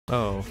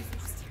Oh,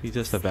 he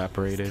just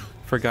evaporated.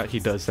 Forgot he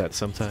does that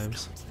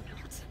sometimes.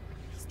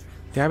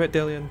 Damn it,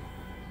 Dillian.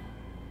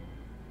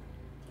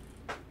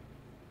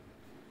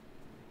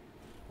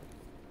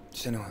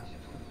 Senua,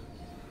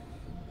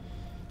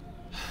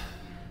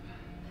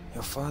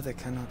 your father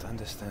cannot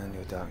understand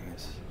your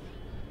darkness.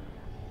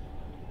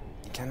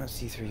 He cannot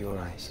see through your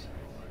eyes.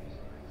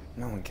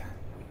 No one can.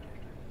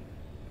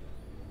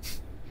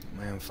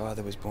 My own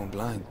father was born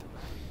blind.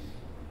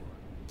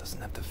 Doesn't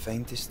have the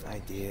faintest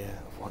idea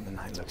of what the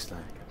night looks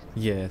like.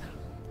 Yeah,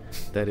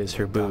 that is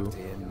her boo. Dark to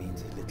him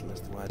means as little as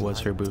the word Was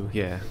light. her boo,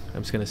 yeah.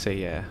 I'm just gonna say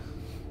yeah.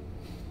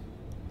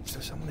 So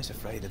someone is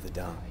afraid of the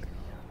dark.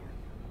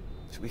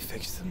 Should we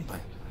fix them by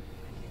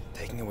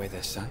taking away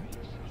their sight?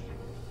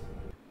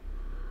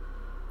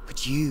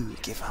 Would you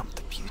give up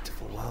the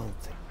beautiful world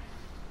that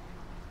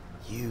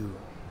you,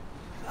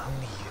 and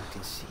only you,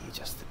 can see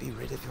just to be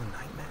rid of your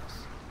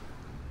nightmares?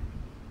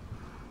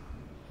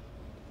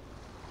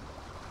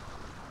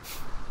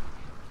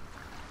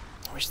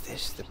 Or is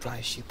this the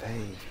price you pay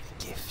for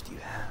the gift you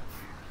have?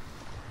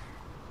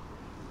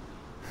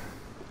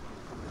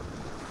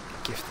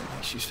 A gift that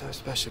makes you so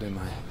special in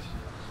my eyes.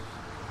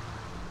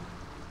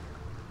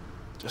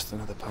 Just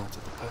another part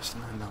of the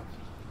person I love.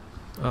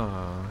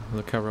 Aw,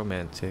 look how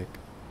romantic.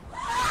 I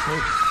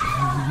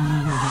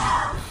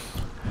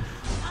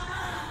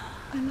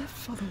left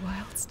for the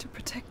wilds to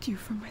protect you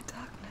from my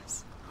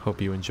darkness.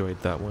 Hope you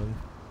enjoyed that one.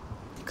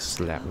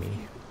 Slap me.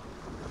 You.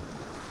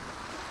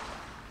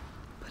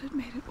 But it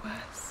made it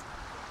worse.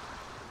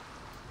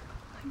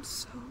 I'm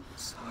so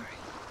sorry.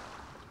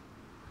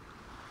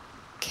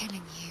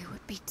 Killing you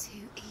would be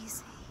too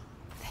easy.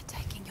 They're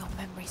taking your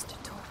memories to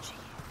torture you.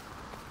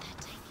 They're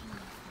taking you.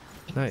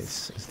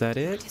 Nice. Is that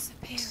it?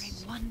 Disappearing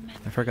one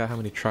memory. I forgot how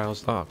many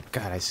trials. Oh,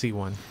 God, I see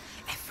one.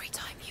 Every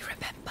time you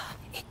remember,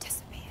 it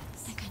disappears.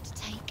 They're going to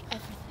take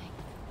everything.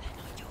 They're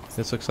not yours.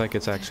 This looks like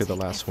it's actually the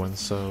last one,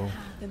 so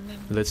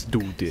let's do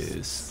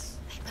this.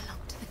 They belong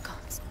to the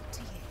gods, not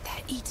to you.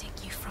 They're eating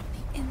you from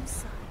the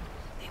inside.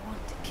 They want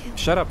to kill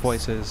Shut you. up,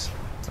 voices.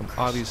 I'm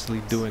obviously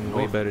doing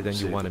way better than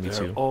you wanted me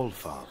Their to.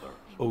 Allfather,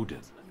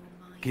 Odin,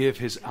 gave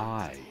his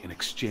eye in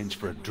exchange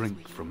for a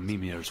drink from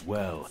Mimir's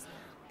well,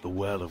 the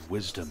well of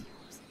wisdom.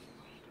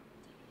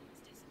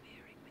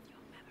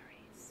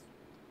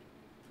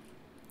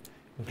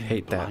 I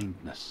hate that.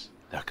 Blindness,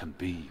 there can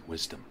be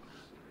wisdom.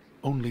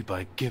 Only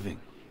by giving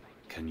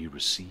can you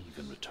receive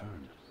in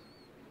return.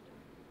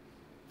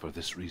 For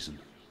this reason,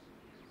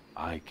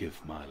 I give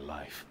my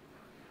life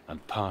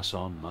and pass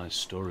on my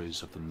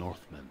stories of the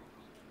Northmen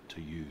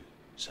to you,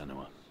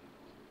 Senua.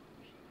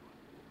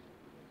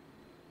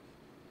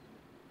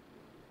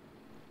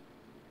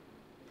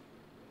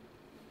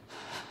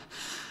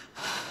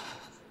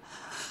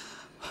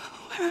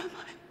 Where am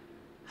I?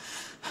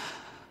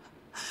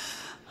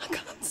 I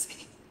can't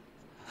see.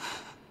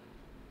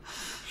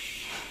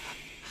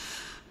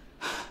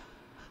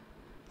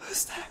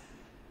 Who's there?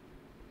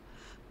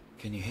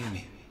 Can you hear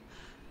me?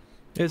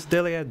 It's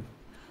Dillian.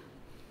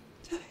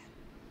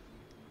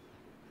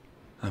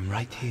 I'm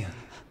right here.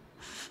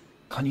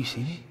 Can't you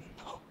see me?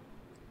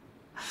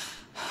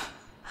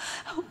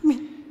 Help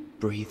me.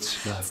 Breathe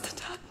slow. It's the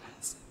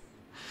darkness.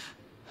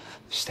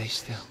 Stay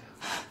still.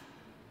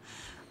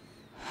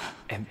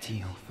 Empty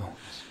your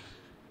thoughts.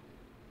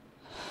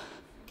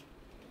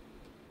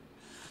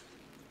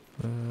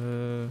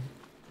 Yeah,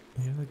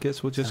 I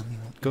guess we'll just Tell me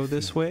what you go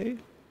this feel. way.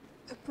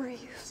 The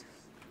breeze.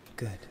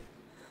 Good.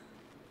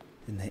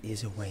 Then there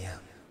is a way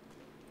out.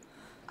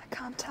 I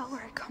can't tell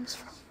where it comes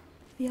from.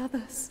 The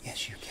others.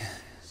 Yes, you can.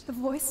 The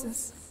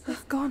voices.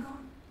 They've gone.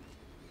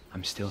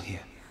 I'm still here.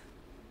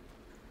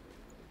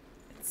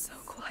 It's so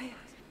quiet.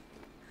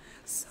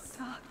 So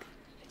dark.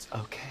 It's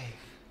okay.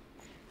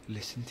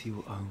 Listen to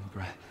your own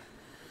breath.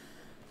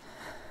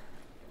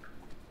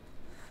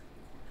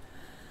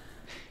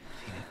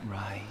 Feel it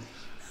rise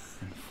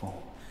and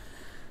fall.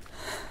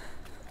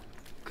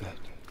 Good.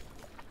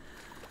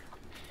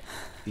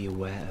 Be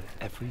aware of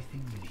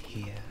everything you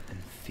hear and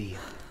feel.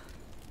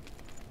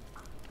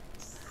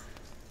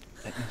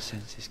 Let your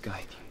senses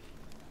guide you.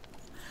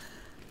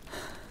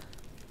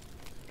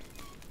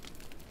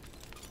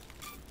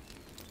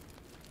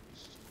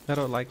 I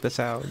don't like the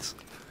sounds.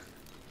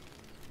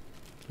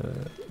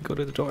 Go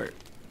to the door.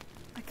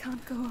 I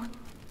can't go on.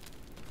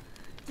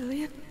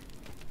 Dillian?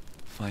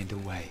 Find a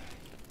way.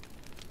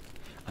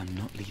 I'm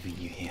not leaving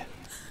you here.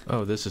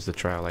 Oh, this is the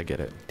trial. I get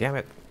it. Damn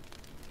it.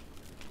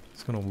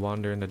 It's gonna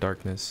wander in the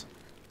darkness.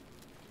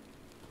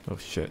 Oh,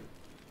 shit.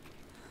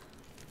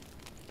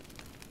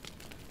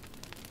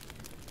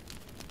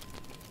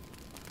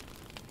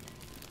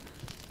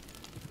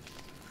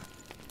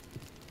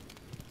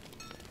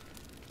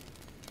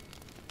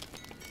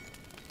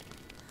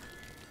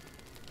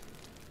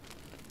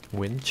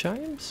 Wind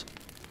chimes?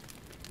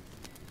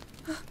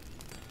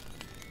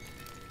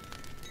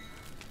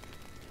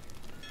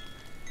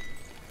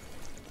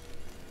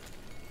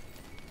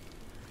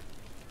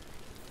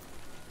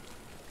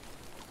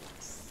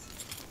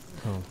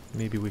 Oh,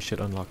 maybe we should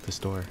unlock this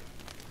door.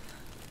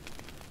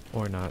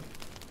 Or not.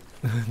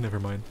 Never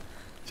mind.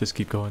 Just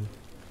keep going.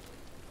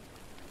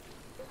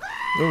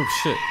 Oh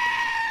shit.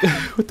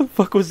 What the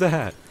fuck was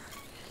that?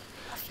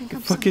 I think The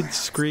I'm fucking somewhere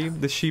else scream,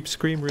 the sheep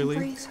scream, now. The really?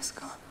 breeze is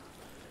gone.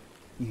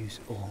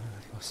 Use all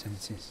of your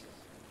senses.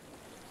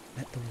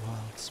 Let the world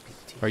speak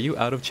to you. Are you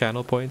out of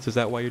channel points? Is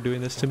that why you're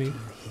doing this to me? What do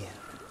you hear?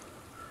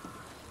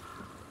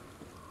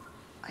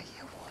 I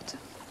hear water.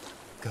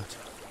 Go to it.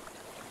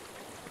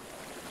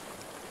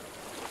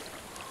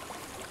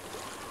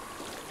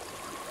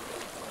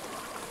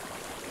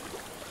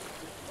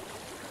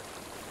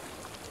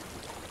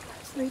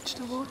 I've reached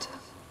the water.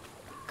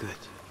 Good.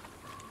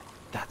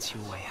 That's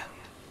your way out.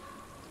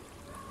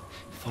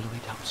 Follow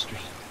it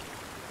upstream.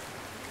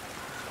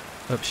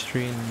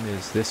 Upstream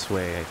is this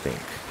way, I think.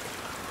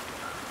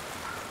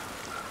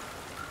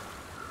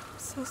 I'm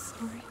so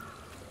sorry.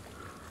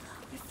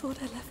 I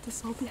thought I left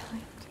this all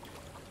behind.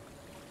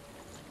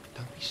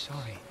 Don't be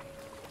sorry.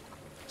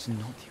 It's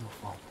not your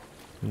fault.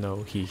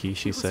 No, he, she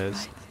He was says.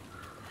 right.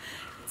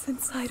 It's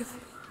inside of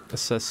me.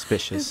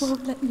 Suspicious. It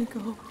won't let me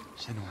go.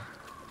 Senua.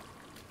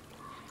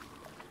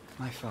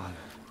 My father.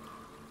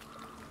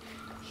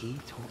 He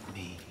taught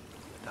me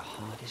that the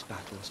hardest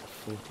battles are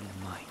fought in the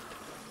mind,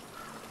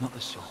 not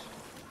the soul.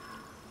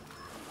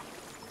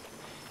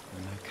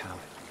 You're no coward.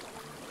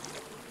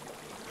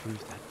 You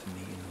proved that to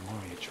me in the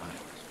warrior trials.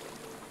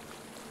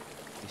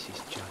 This is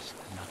just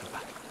another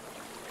battle.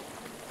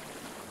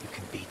 You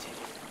can beat it.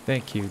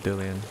 Thank you,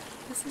 Dillian.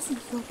 This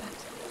isn't your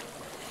battle.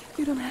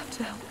 You don't have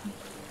to help me.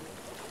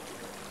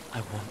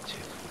 I want to.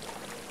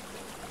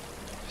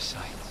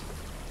 Besides,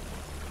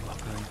 you are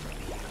going to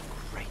be a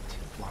great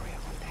warrior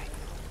one day.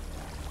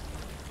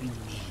 We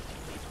need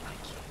people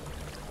like you.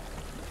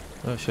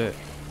 Oh shit.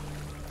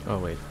 Oh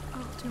wait.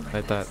 I'll do my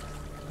I thought... best.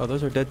 Oh,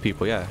 those are dead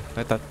people, yeah.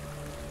 I thought...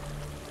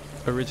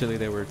 Originally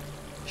they were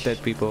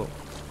dead people.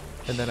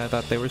 And then I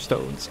thought they were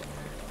stones.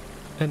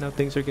 And now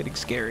things are getting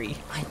scary.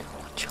 I know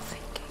what you're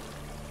thinking.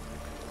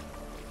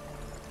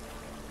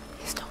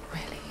 He's not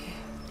really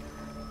here.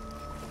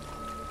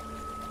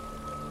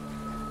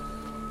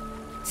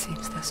 It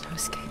seems there's no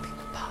escaping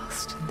the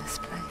past in this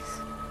place.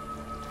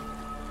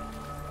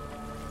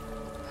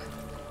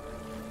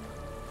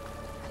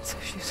 And so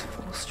she's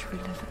forced to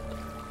relive it.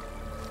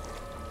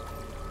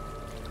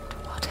 To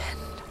what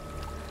end?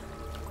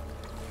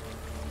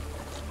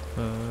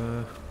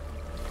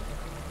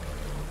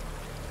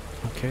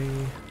 Okay.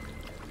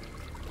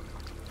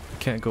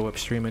 Can't go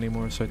upstream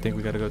anymore, so I think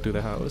we gotta go through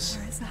the house.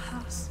 There is a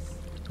house.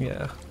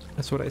 Yeah,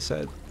 that's what I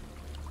said.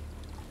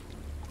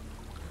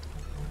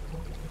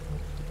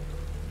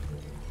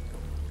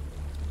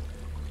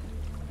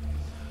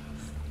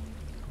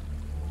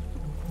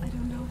 I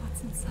don't know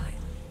what's inside.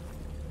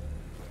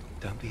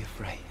 Don't be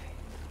afraid.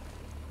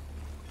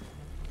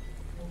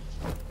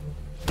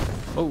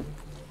 Oh!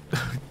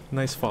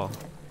 Nice fall.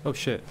 Oh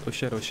shit, oh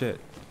shit, oh shit.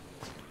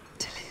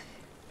 Dillian.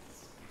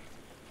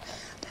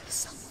 There's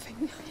something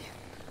here.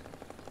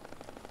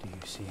 Do you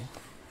see it?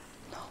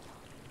 No.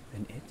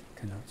 Then it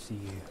cannot see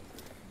you.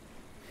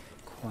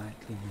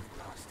 Quietly move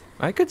past it.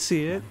 I could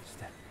see it. One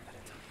step at a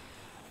time.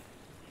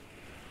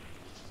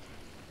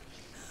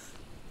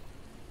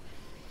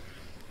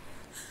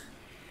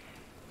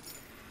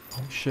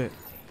 Oh shit.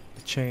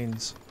 The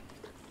chains.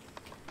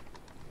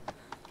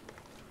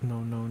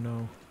 No, no,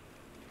 no.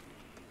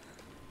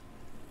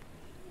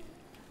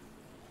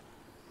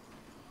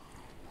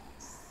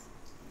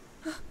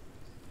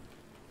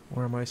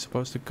 Where am I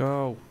supposed to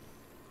go?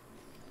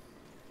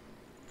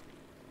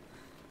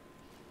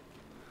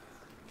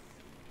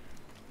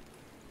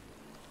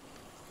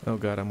 Oh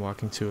god, I'm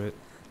walking to it.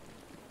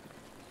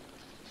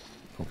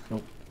 Oh,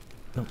 no.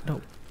 No,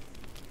 no.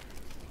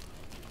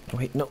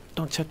 Wait, no,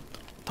 don't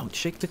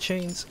shake the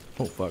chains.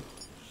 Oh fuck.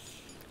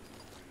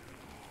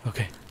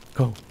 Okay,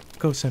 go.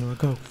 Go, Senua,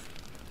 go.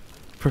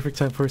 Perfect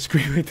time for a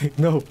scream, I think.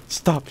 No,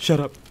 stop,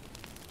 shut up.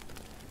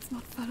 It's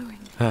not following me.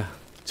 Ah,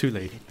 too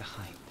late. Leave it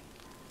behind.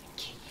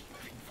 Keep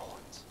moving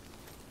forwards.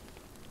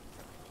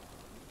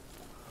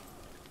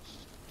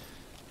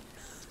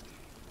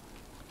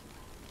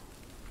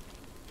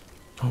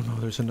 Oh no,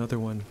 there's another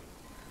one.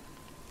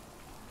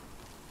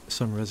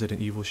 Some Resident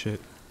Evil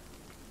shit.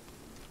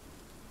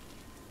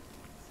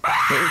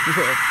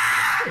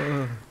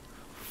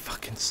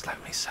 Fucking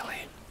slap me, silly.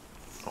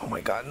 Oh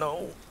my god,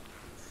 no.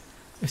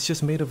 It's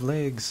just made of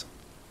legs.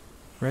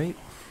 Right?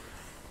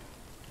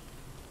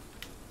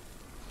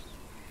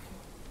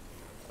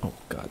 Oh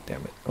god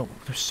damn it. Oh,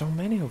 there's so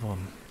many of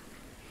them.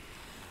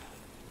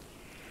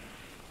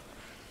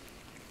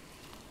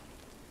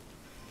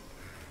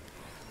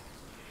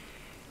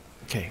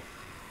 Okay.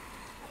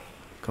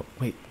 Go,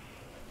 wait.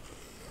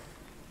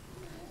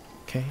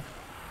 Okay.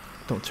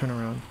 Don't turn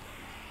around.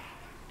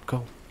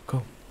 Go,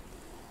 go.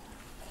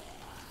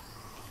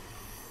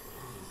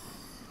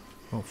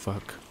 Oh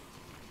fuck.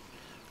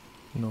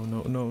 No,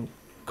 no, no.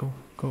 Go,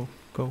 go,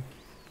 go.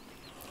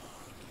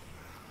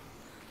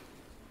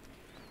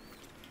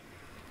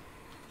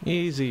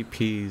 Easy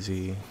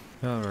peasy.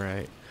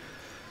 Alright.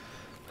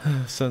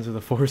 Sons of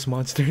the Forest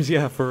monsters,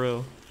 yeah, for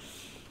real.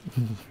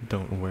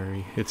 Don't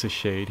worry, it's a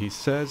shade, he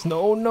says.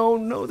 No, no,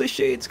 no, the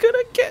shade's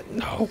gonna get...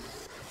 No!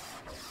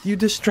 You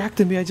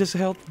distracted me, I just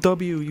held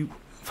W, you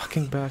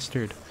fucking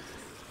bastard.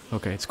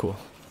 Okay, it's cool.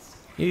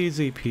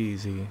 Easy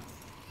peasy.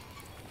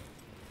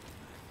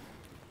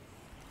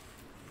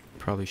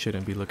 Probably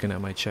shouldn't be looking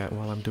at my chat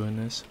while I'm doing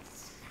this.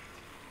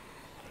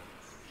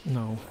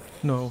 No,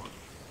 no,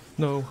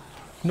 no,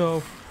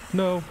 no,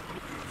 no.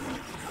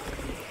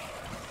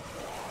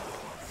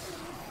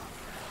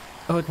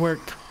 Oh, it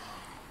worked.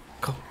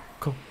 Go,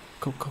 go,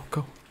 go, go,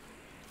 go.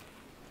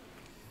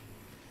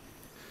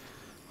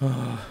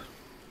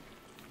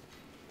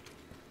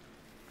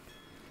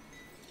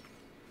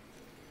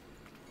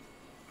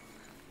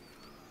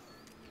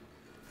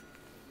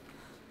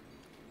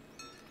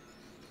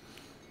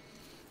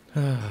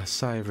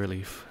 Sigh of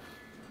relief.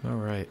 All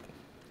right.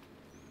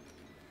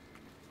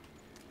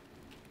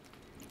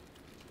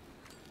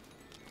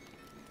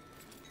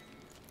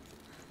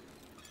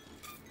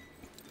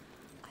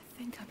 I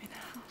think I'm in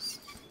a house.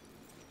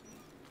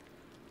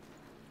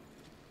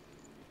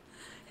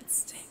 It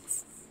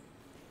stinks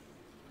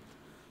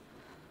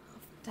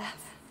of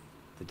death.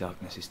 The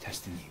darkness is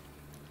testing you.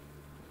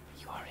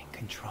 You are in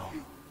control.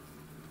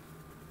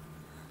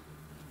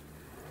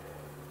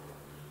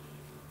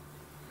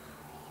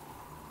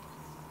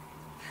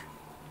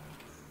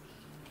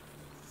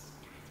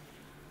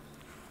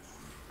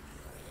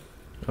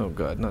 Oh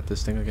god, not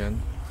this thing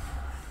again.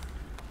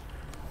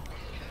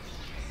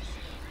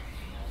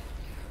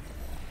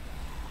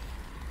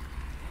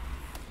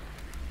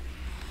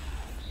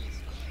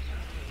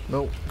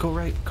 No, go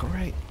right, go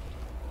right.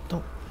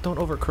 Don't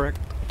overcorrect.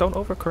 Don't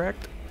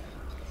overcorrect.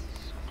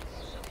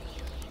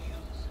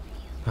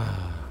 A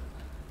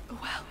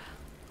well.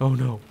 Oh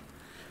no.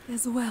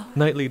 There's a well.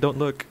 Knightley, don't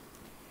look.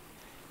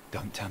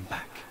 Don't turn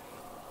back.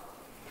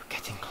 You're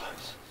getting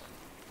close.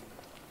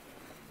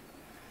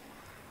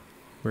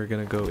 We're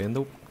gonna go in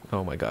the...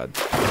 Oh my god.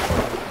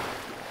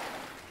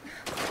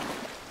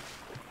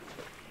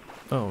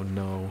 Oh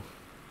no.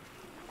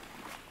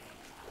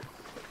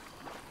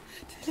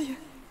 Delia,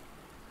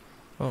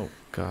 Oh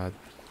god.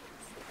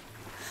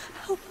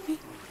 help me.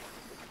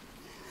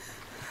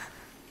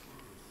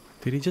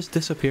 Did he just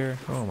disappear?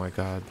 Oh my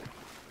god.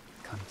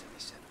 Come to me,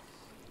 Senua.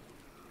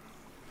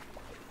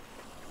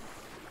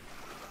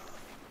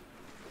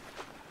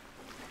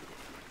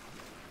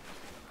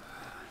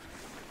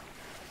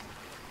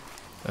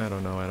 I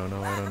don't know, I don't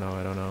know, I don't know,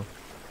 I don't know.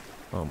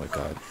 Oh my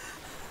god.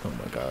 Oh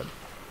my god.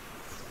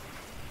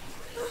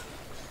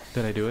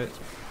 Did I do it?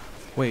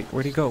 Wait,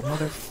 where'd he go?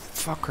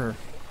 Motherfucker.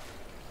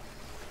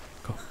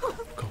 Go,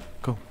 go,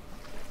 go.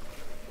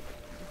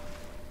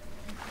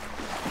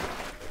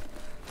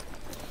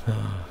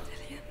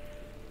 Dillian,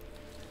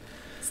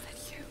 is that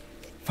you?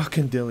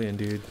 Fucking Dillian,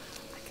 dude.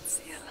 I can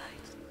see a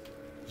light.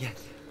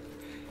 Yes.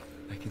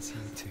 I can see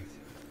you too.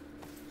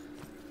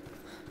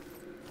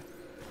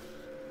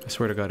 I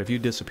swear to god, if you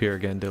disappear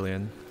again,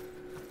 Dillian.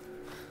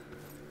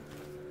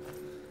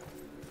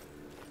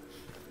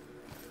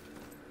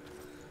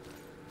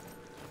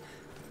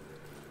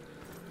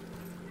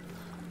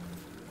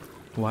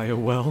 Why, oh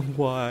well,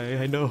 why?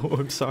 I know,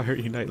 I'm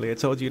sorry, Knightley. I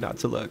told you not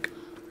to look.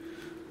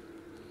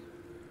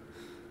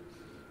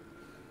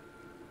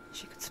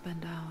 She could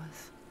spend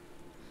hours,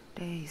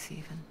 days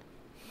even.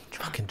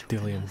 Fucking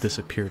Dillian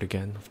disappeared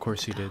again. Of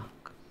course he did.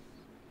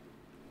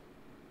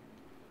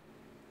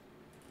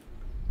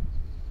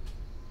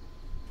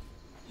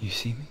 You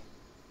see me?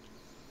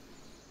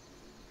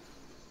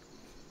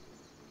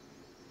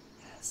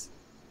 Yes.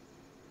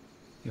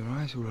 Your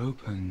eyes were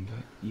open,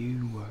 but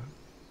you were...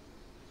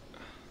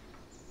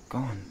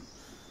 gone.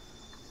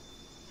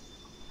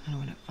 And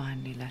when it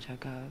finally let her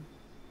go,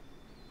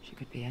 she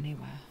could be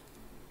anywhere,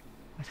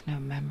 with no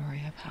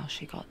memory of how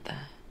she got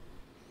there.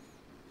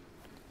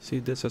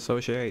 She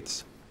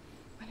disassociates.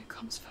 When it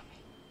comes for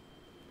me,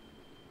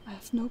 I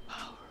have no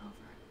power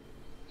over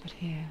it. But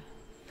here,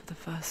 for the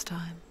first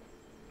time,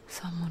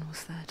 someone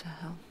was there to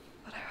help.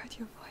 But I heard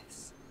your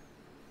voice.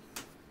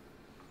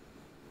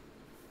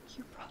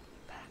 You brought me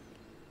back.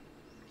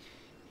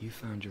 You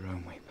found your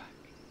own way back.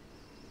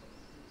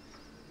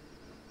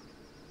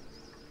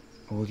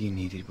 All you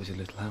needed was a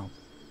little help.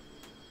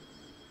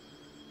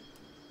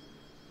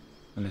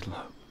 A little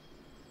hope.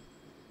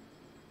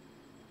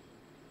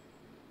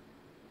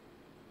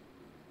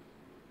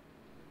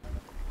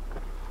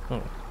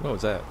 Oh, what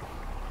was that?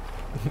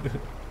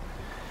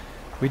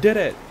 We did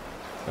it!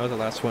 That was the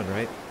last one,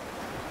 right?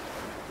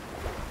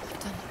 You've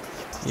done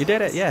it. You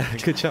did it, yeah,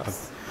 good job.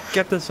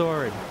 Get the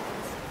sword.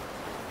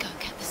 Go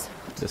get the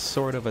sword. The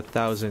sword of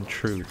 1,000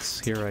 truths.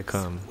 Here I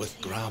come.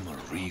 With grammar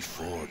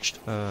reforged,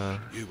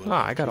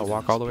 I gotta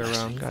walk all the way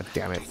around. God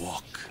damn it. to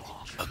walk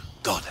a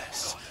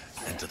goddess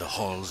into the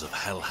halls of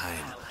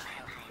Helheim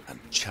and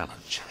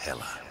challenge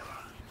Hela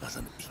as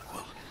an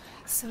equal.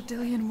 So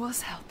Dillian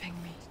was helping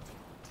me.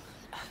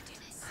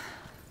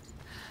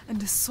 And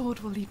the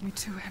sword will lead me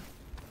to him.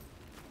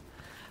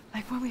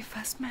 Like when we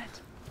first met.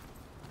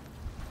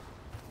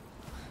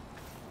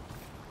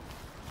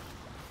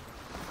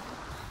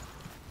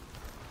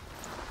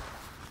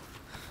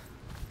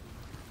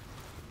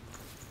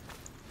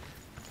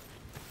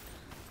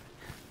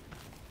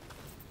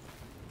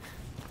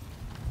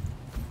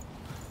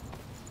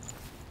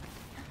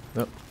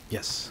 Oh,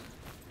 yes.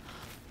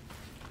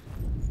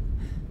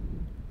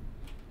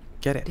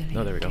 Get it.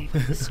 No, there we go. Gave her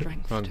the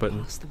strength Wrong to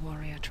button. pass the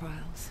warrior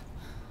trials,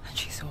 and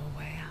she saw a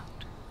way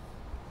out.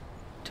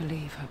 To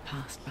leave her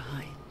past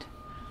behind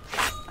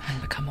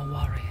and become a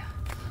warrior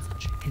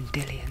in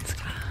Dillion's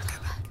clan.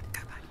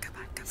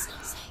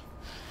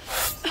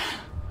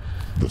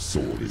 The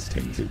sword is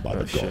tainted by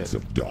Oh, the gods shit.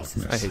 of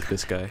darkness. I hate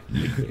this guy.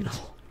 Leave it.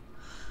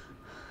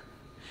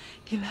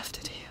 He left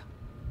it here.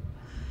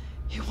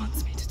 He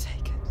wants me to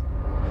take it.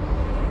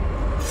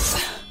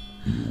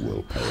 You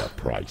will pay a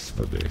price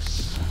for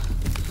this.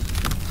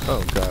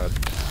 Oh god.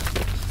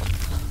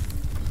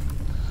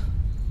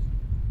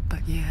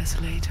 But years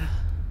later,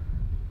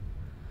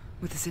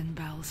 with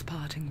Zinbal's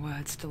parting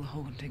words still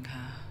haunting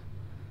her,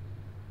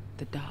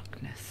 the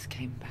darkness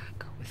came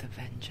back with a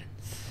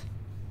vengeance.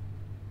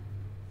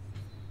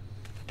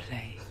 The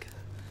plague.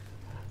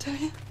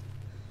 Darian?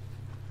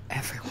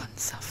 Everyone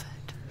suffered.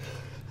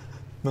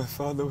 My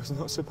father was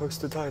not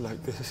supposed to die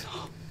like this.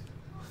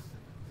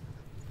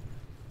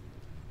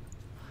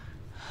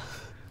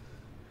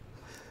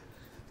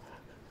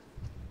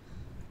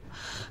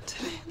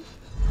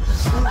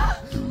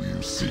 Do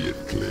you see it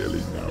clearly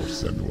now,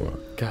 Senua?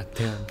 God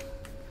damn.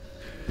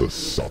 The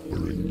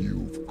suffering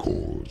you've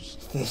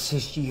caused. This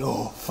is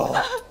your fault.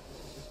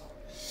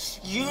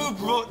 You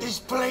brought this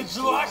plague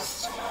to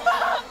us.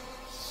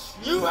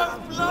 You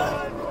have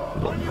blood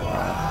on your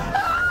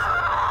hands.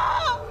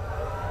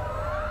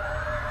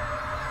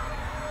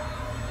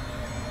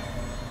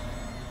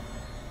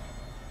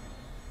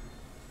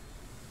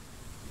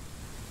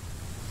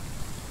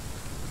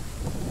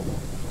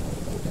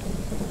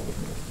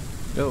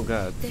 Oh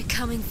god. They're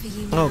coming for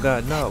you now. Oh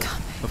god, no. They're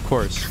coming. Of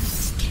course.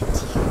 Coming to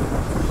get you.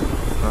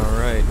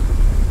 Alright.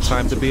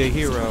 Time to be a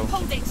hero.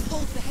 Hold it.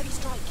 Hold the heavy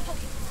strike.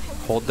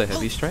 Hold the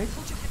heavy strike?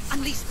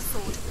 Unleash the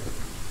sword.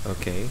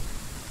 Okay.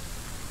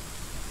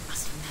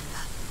 Must remember,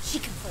 she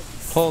can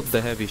focus. Hold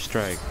the heavy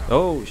strike.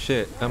 Oh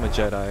shit, I'm a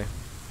Jedi.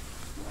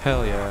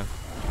 Hell yeah.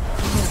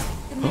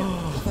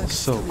 Oh,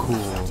 so cool.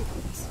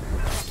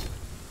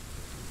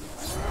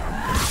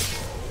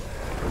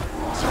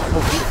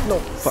 Oh shit, no,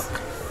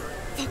 fuck.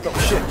 No,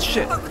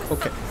 shit.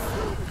 Okay.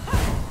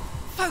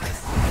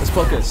 Focus. Let's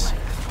focus.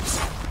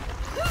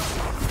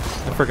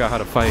 I forgot how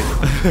to fight.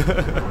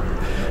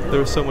 There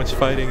was so much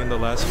fighting in the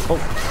last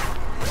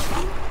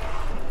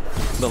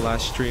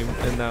stream,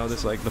 and now this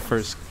is like the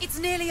first It's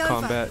nearly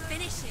combat. over.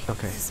 Finish it.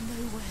 Okay. There's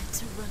nowhere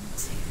to run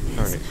to.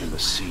 Alright. In the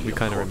sea We of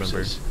kinda remember.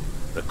 corpses,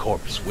 the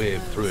corpse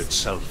waved through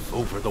itself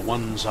over the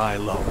ones I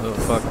love. Oh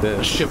fuck The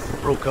this. ship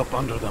broke up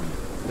under them.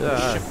 The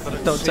Ah, ship that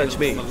had don't sailed touch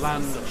me. from the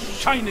land of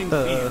shining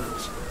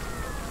fields.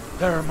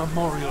 Their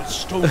memorial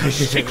stone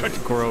is sacred.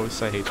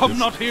 Gross, I hate Come this.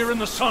 not here in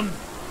the sun.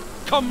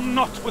 Come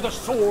not with a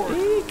sword.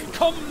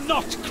 Come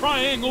not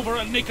crying over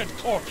a naked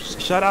corpse.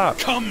 Shut up.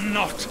 Come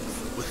not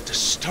with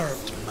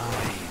disturbed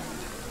mind.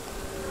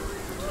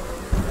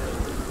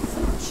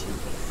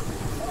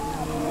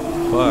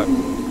 Fuck.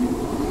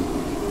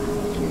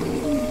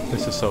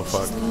 This is so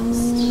fucked.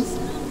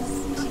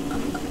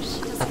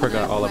 I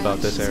forgot all about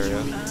this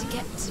area. To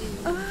get to.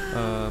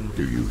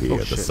 Do you hear Oh,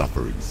 the shit.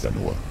 suffering,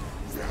 Senua?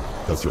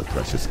 Does your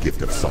precious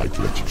gift of sight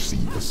let you see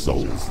the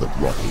souls that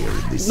rot here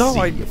in this No, sea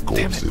I- of damn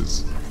it.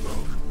 corpses?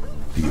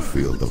 Do you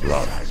feel the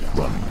blood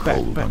running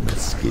cold back. on your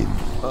skin?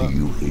 Do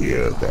you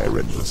hear their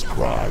endless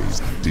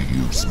cries? Do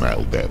you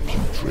smell their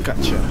putrid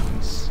Gotcha.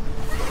 wounds?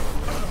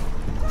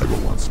 They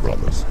were once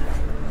brothers,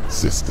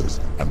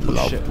 sisters, and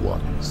loved shit.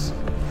 ones.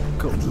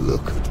 Go. And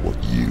look at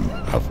what you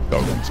have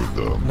done to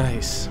them.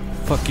 Nice.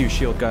 Fuck you,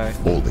 shield guy.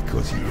 All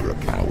because you were a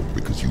coward,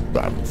 because you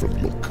ran from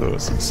your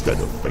curse instead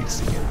of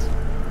facing it.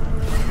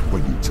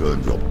 When you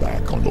turned your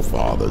back on your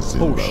father's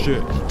Oh,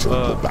 shit. you turned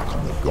your back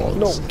on the gods.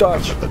 No,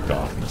 dodge. And let the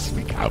darkness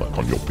wreak havoc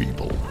on your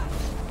people.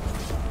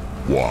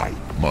 Why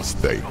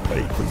must they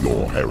pay for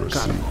your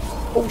heresy?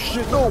 Oh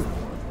shit, no!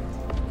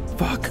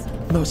 Fuck.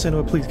 No,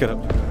 Senua, please get up.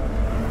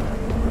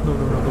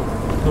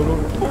 No.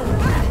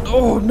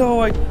 Oh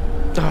no,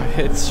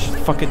 it's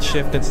fucking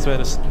shift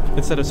instead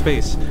of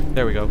space.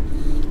 There we go.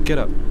 Get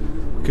up.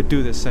 Could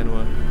do this,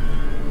 Senua.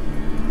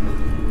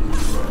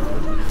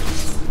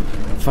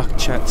 Fuck,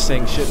 chat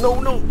saying shit.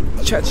 No!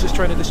 Chat's just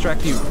trying to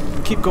distract you.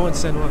 Keep going,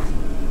 Senua.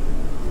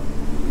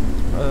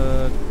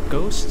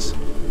 Ghosts?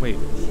 Wait.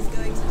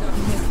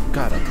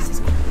 Got him.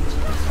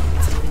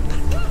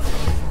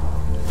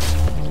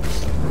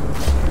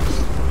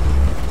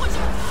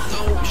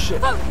 Oh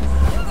shit.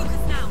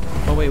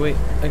 Oh wait.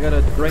 I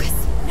gotta right.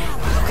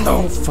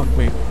 Oh fuck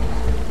me.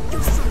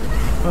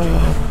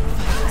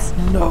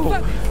 No.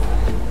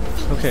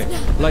 Okay,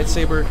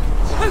 lightsaber.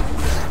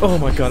 Oh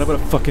my god, I'm gonna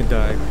fucking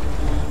die.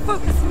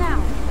 Focus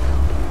now.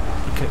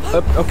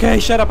 Okay, okay,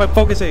 shut up, I'm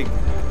focusing.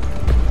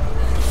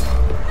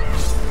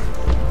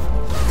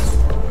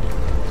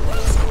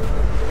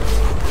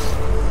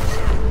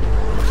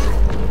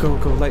 Go,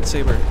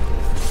 lightsaber.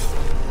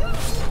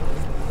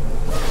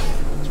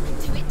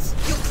 To it.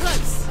 You're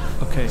close.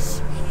 Okay.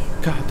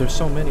 God, there's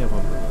so many of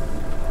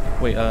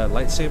them. Wait,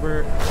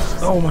 lightsaber.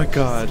 Oh my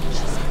god.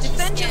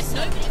 Defend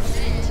yourself.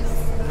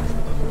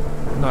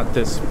 Not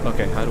this.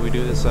 Okay, how do we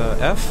do this?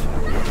 F?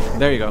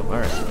 There you go.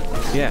 Alright.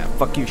 Yeah,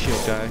 fuck you,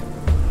 shield guy.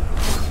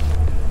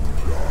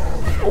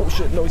 Oh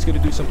shit, no, he's gonna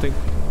do something.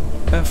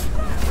 F.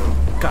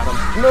 Got him.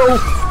 No!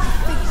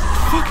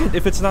 Fuck it!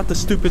 If it's not the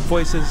stupid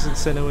voices in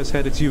Senua's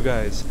head, it's you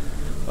guys.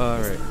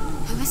 Alright.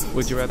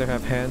 Would you rather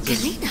have hands and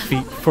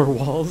feet for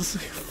walls?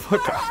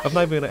 Fuck off. I'm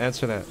not even gonna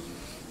answer that.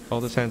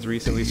 All those hands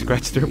recently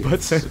scratched their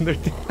butts and their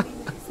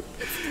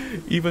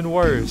even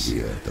worse.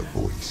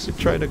 They're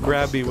trying to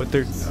grab me with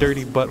their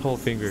dirty butthole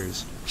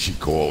fingers. She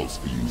calls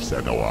for you,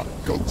 Senua.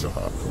 Go to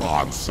her.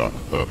 Answer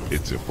her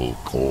pitiful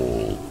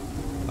call.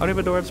 I don't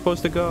even know where I'm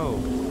supposed to go.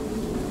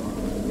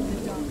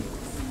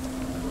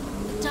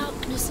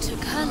 Darkness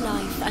took her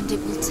life, and it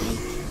will take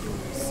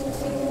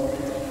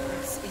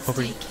yours.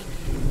 Over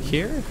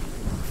here?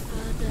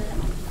 Further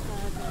and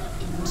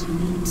further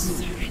into it.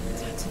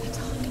 Surrender to the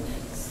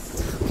darkness.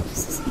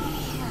 Darkness is here.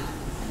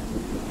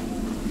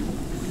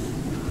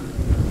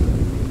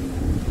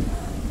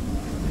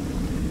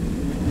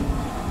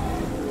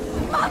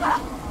 Mama!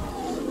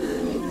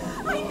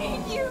 I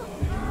need you!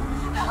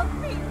 Help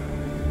me!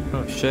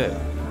 Oh shit.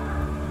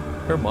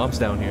 Her mom's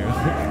down here.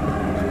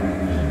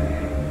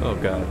 Oh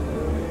god.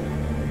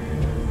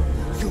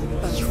 You're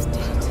both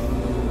dead.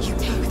 You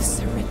both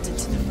surrendered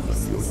to the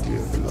voices. Your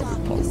dear beloved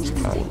mother was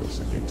powerless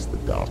against the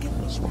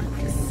darkness when it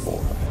came for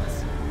her.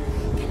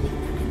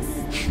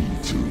 She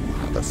too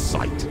had a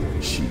sight.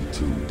 She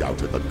too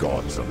doubted the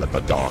gods and let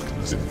the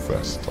darkness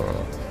infest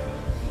her.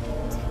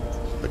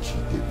 But she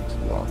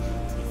didn't run.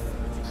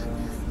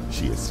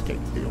 She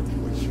escaped the only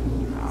way she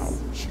knew how.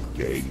 She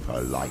gave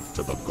her life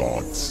to the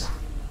gods.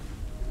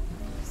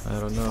 I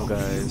don't know,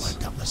 guys.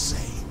 Done the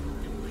same.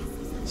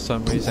 For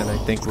some reason, I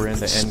think we're in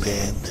the end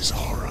game. This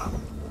horror.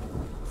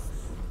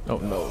 Oh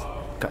no.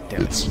 God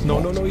damn it. It's No,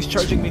 no, no, he's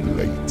charging me.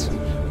 late.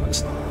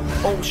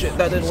 Oh shit,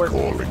 that didn't She's work.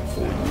 calling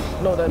for you.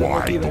 No, that didn't Why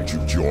work either. don't you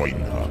join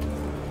her?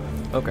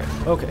 Okay,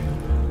 okay.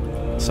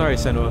 Sorry,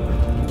 Senua.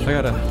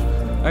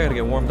 I gotta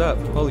get warmed up.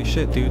 Holy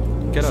shit, dude.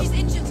 Get up. She's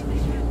injured.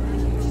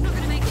 She's not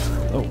gonna make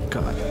it. Oh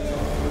god.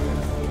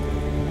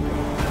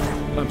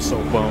 I'm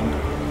so bummed.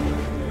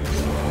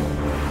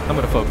 I'm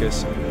gonna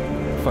focus.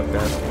 Fuck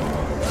that.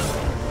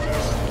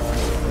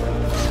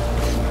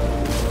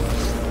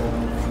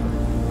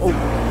 Oh!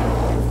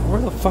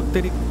 Where the fuck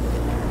did he...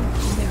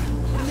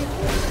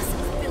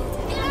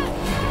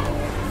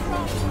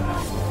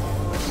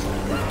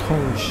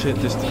 Holy shit,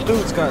 this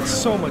dude's got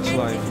so much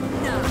life.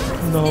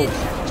 No.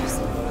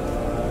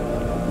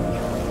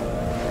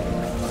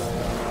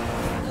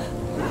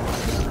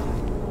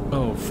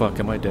 Oh fuck,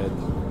 am I dead?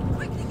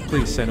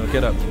 Please, Senua,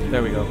 get up.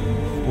 There we go.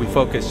 We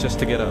focus just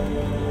to get up.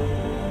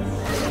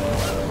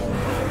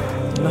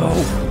 No!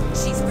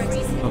 She's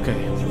ready.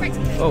 Okay. Ready.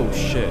 Oh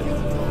shit.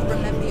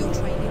 Remember your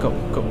training. Go,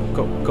 go,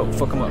 go, go.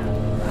 Fuck him up.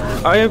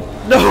 I am...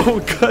 No!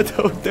 God,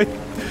 no.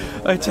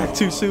 I attacked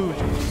too soon.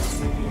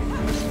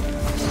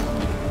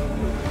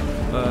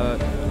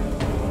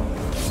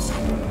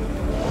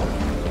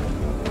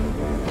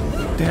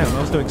 Damn,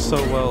 I was doing so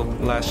well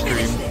last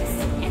stream.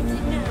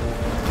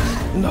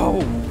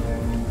 No!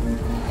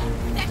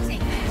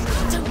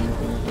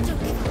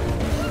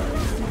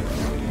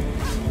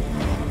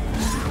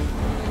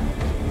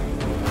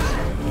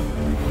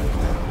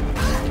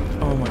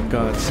 Oh my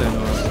god,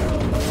 Senua.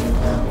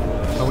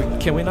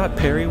 Can we not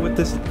parry with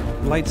this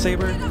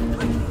lightsaber?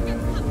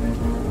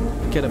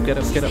 Get him, get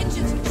him, get him.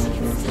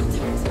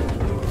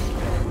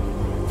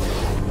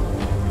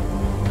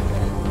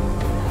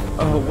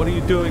 Oh, what are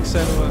you doing,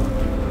 Senua?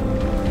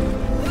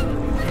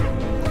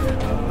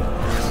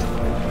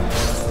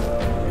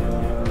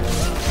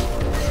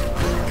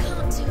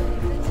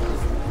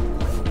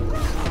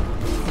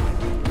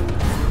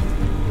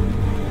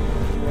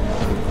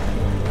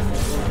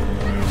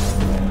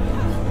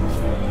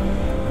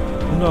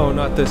 No,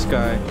 not this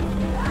guy.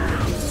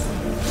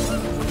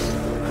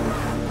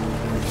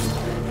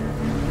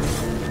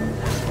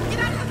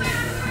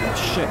 Oh,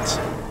 shit.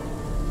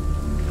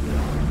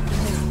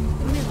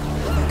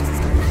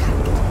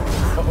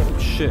 Oh,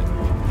 shit.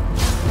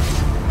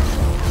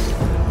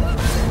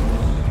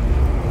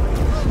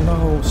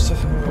 No,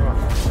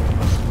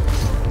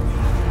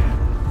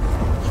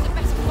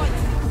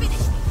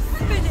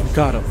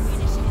 got him.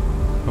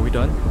 Are we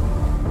done?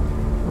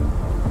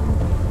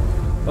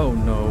 Oh,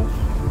 no.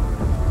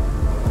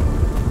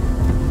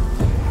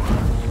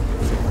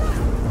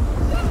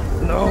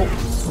 No!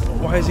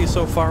 Why is he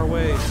so far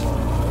away?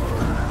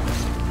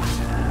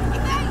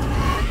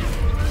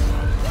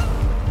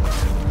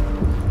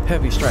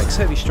 Heavy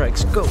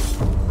strikes, go!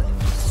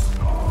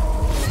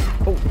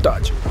 Oh,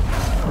 dodge.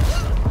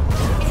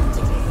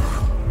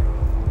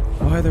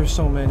 Why are there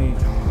so many?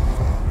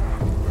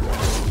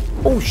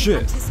 Oh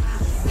shit!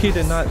 He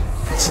did not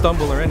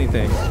stumble or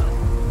anything.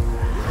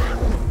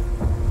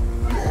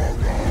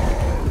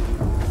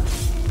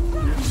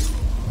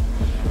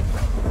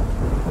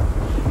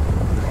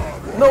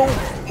 No!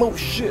 Oh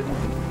shit!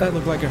 That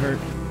looked like it hurt.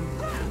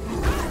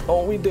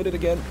 Oh, we did it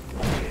again.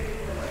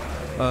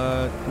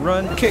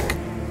 Run, kick.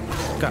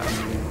 God.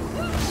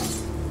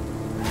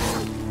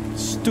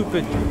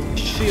 stupid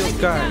shield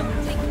guy.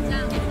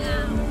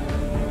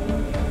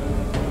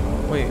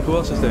 Wait, who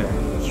else is there?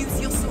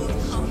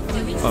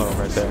 Oh,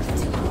 right there.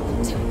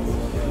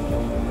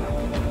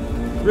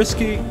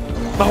 Risky.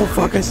 Oh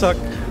fuck, I suck.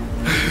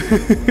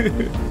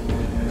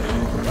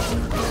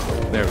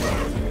 There we go.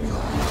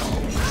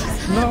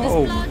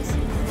 No!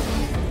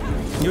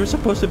 You were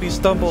supposed to be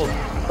stumbled.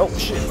 Oh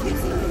shit.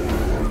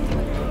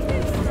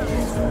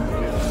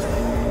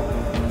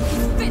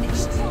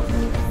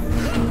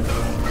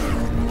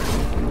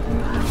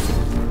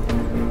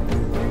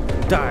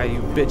 Die,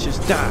 you bitches,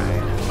 die!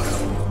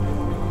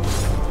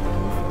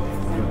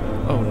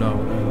 Oh no.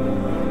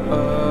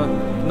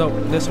 No,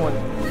 this one.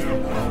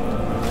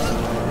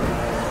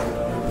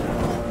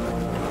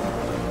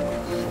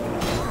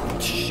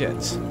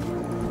 Shit.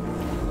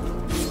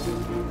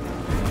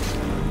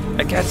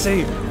 I can't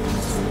save!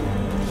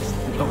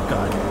 Oh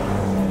god.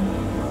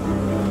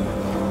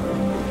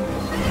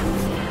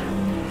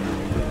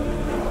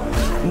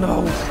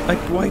 No!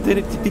 Why did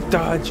it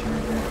dodge?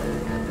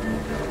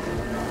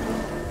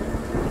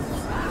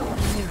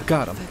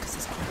 Got him.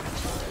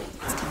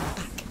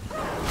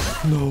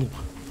 No.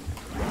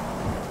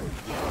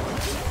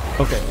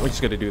 Okay, we're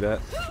just gonna do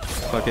that.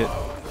 Fuck it.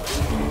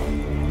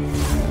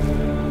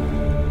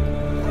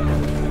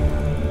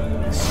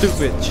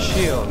 Stupid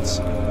shields.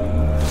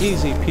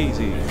 Easy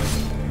peasy.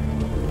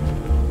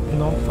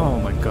 No. Oh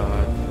my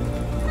god.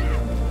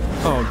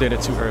 Oh, did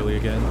it too early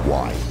again.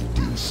 Why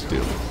do you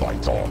still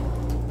fight on?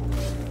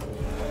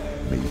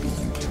 Maybe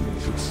you too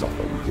should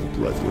suffer with your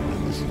brethren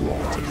in this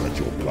rot and let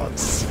your blood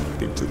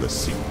seep into the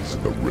seas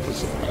and the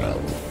rivers of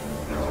hell.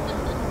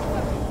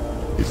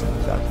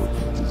 Isn't that what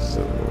you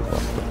deserve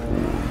after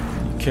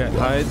all? You can't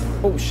hide.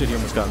 Oh shit, he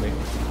almost got me.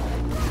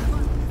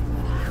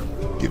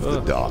 Give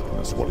the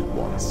darkness what it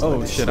wants.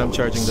 Oh shit, I'm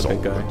charging the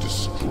big guy.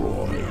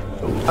 Destroy.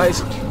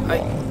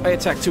 I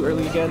attacked too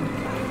early again.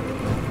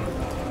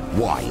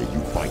 Why are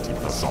you fighting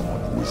for someone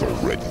who is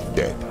already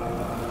dead?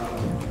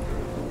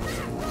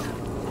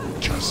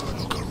 Just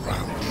look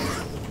around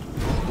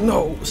you.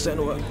 No,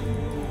 Senua.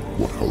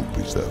 What hope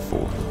is there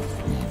for him,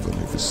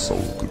 even if his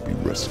soul could be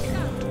rescued?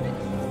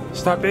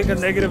 Stop being a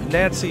negative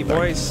Nancy,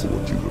 boys.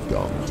 What you have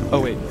done to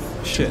oh wait,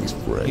 shit.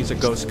 He's a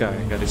ghost guy.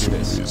 Gotta do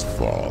this. His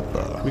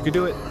father. We could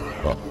do it.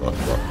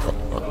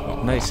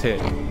 Nice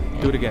hit.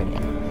 Do it again.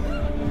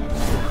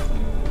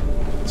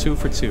 2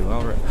 for 2.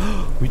 Alright.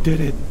 We did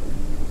it.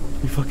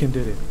 We fucking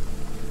did it.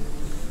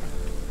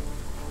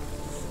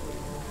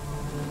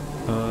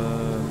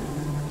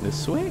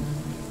 This way?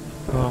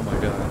 Oh my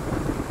god.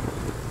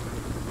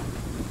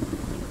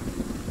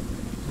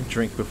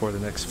 Drink before the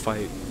next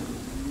fight.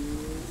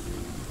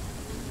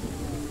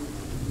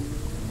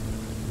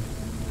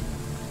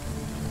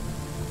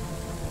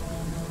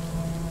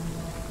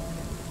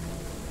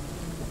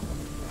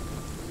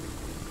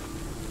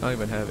 I don't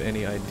even have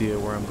any idea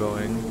where I'm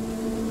going.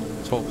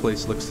 This whole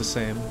place looks the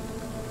same.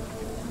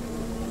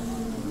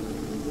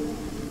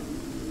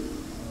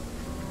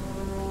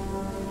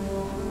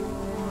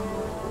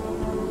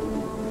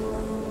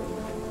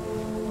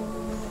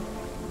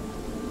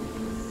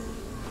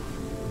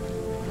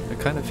 I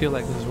kind of feel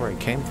like this is where I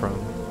came from.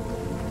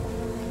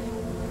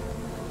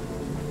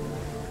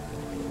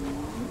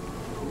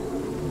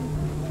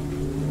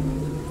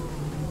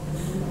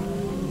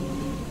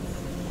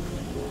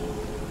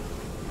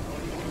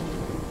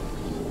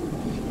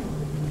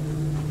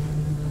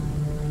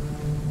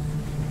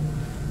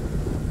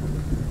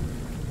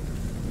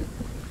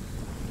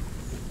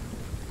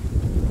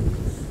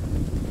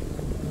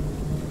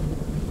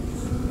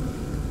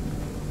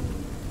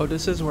 Oh,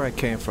 this is where I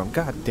came from.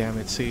 God damn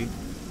it, see?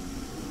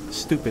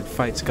 Stupid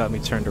fights got me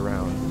turned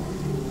around.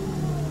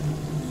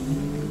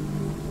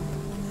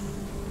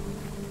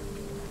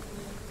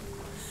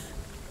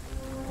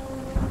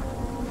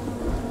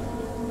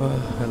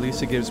 At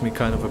least it gives me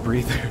kind of a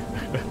breather.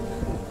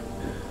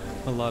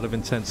 A lot of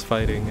intense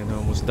fighting and I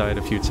almost died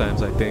a few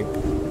times, I think.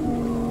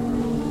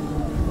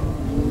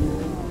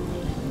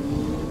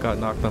 Got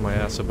knocked on my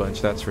ass a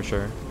bunch, that's for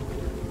sure.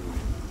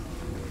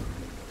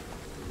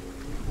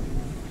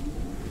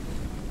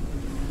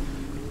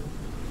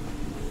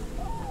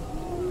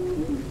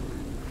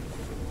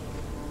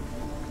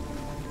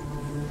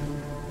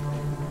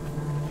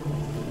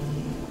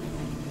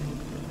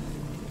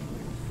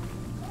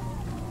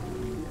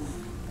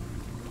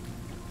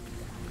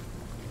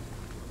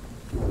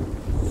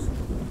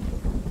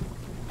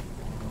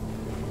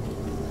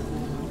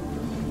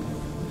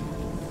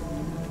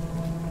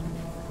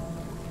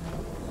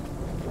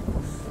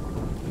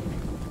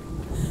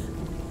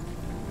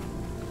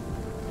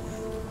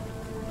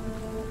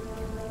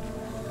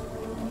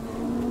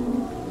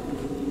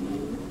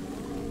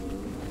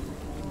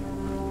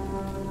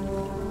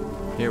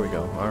 Here we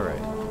go,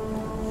 alright.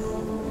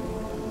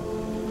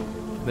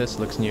 This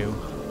looks new.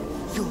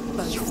 You're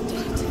both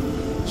dead.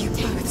 You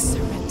both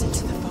surrendered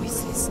to the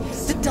voices.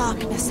 The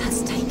darkness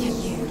has taken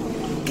you.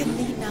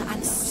 Galena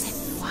and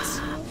Senua.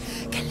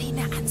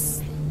 Galena and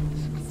Senua.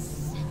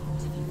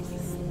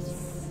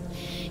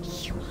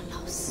 You are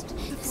lost.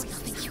 There's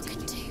nothing you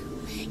can do.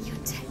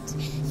 You're dead.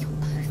 You're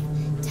both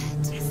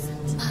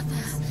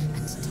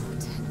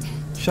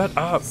Shut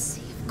up!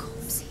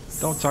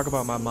 Don't talk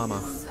about my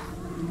mama.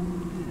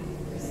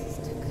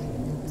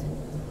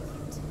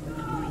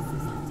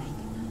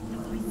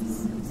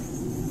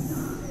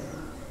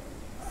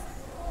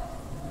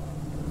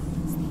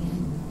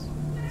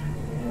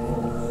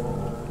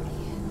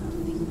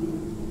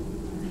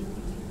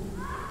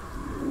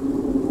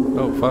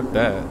 Oh, fuck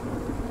that.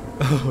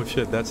 Oh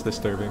shit, that's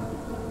disturbing.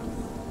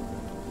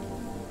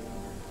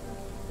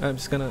 I'm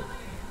just gonna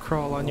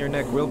crawl on your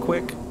neck real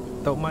quick.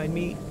 Don't mind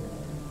me.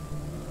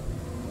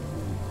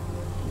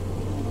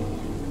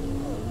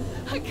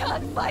 I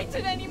can't fight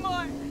it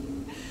anymore.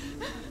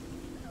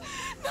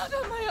 Not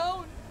on my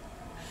own.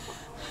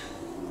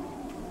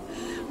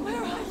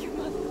 Where are you,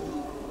 Mother?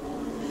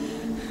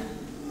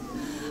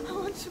 I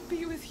want to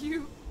be with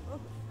you.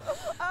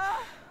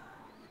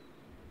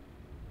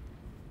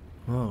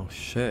 Oh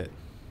shit.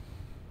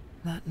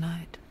 That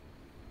night,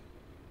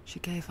 she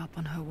gave up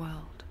on her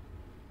world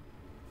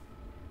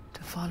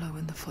to follow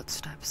in the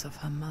footsteps of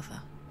her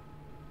mother,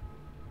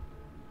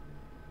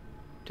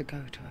 to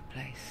go to a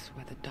place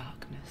where the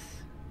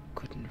darkness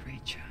couldn't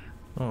reach her.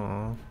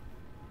 Aww.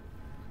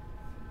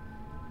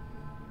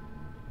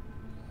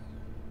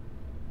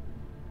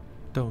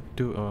 Don't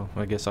do. Oh,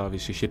 I guess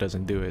obviously she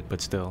doesn't do it,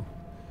 but still.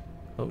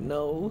 Oh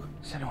no.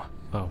 Senua,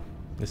 Oh,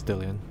 it's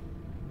Dillian.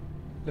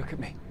 look at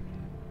me.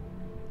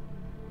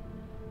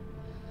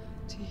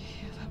 Do you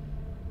hear them?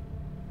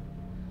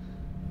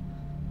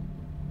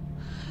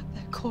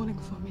 They're calling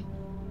for me.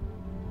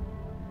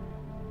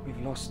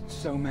 We've lost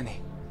so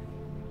many.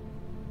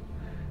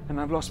 And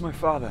I've lost my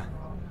father.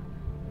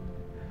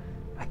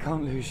 I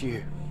can't lose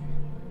you.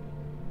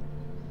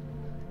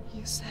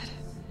 You said it.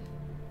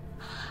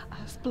 I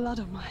have blood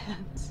on my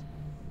hands.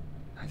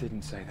 I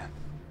didn't say that.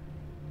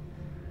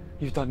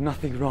 You've done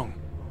nothing wrong.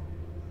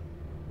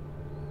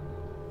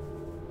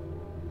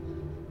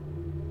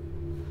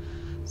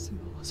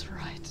 Symbol was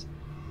right.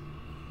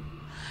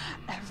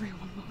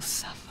 Everyone will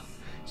suffer.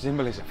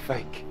 Zimbel is a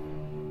fake.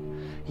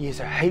 He is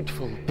a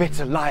hateful,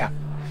 bitter liar.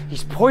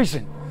 He's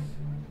poison.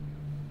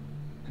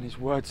 And his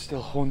words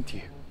still haunt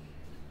you.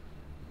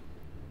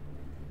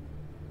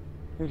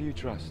 Who do you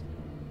trust?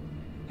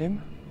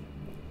 Him?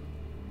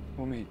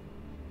 Or me?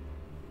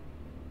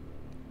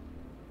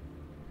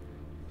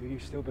 Do you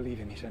still believe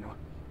in me, Senua?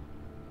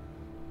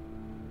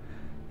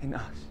 In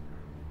us?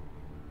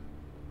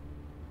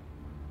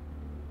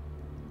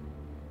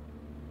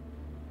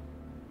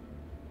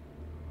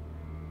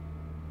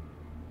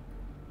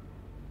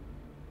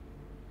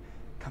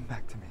 Come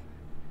back to me.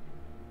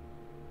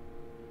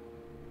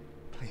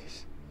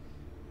 Please.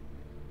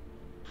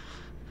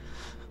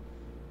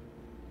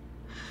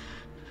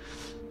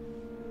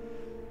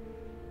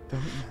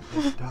 Don't let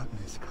this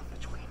darkness come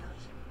between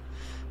us.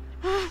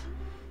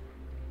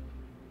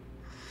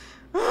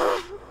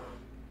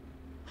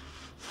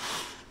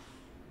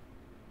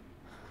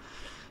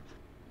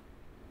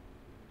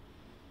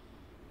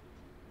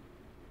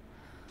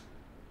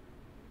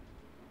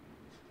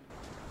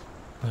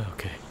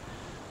 Okay.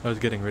 I was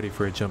getting ready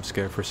for a jump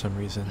scare for some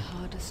reason. The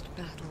hardest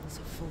battles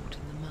are fought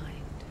in the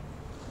mind.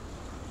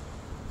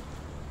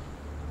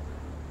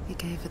 He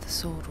gave her the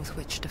sword with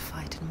which to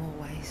fight in more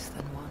ways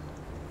than one.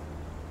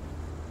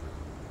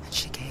 And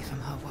she gave him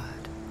her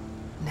word,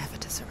 never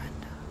to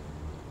surrender.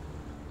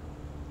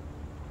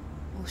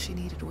 All she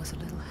needed was a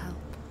little help.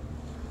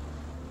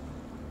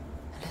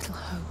 A little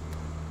hope.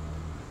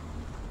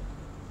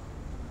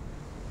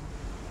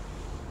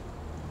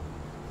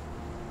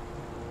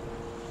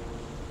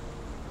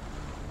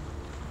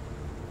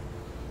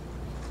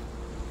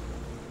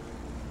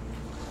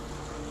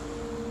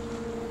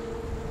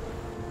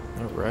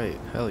 Alright,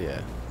 hell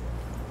yeah.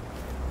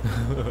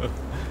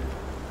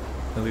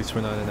 At least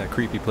we're not in that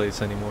creepy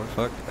place anymore.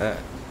 Fuck that.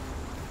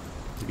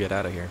 Let's get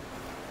out of here.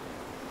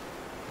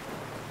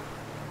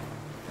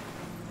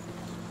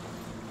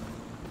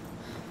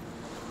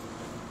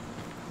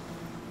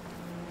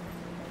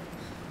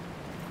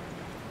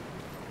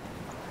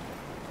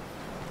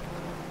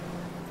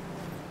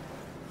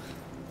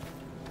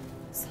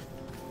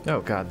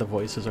 Oh god, the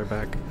voices are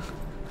back.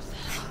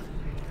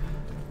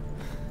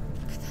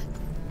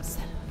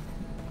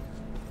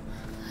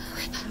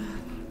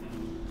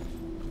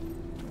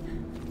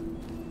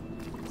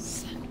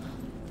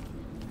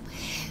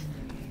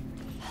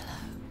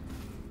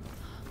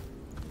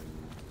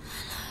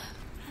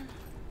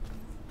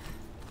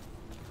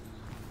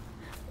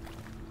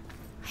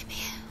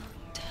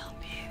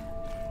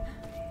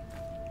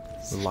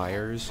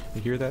 Liars.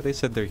 You hear that? They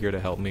said they're here to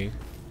help me.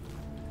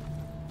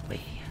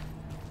 Wait.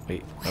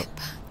 Wait. Oh.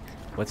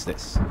 What's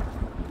this?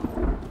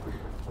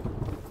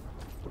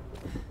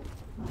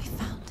 We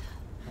found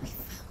her. We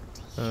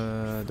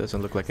found you.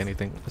 Doesn't look like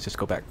anything. Let's just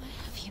go back. Where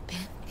have you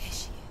been? Here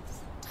she is.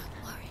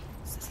 Don't worry.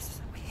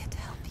 We're here to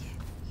help you.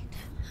 You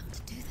don't have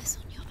to do this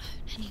on your own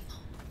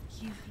anymore.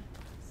 You need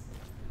us.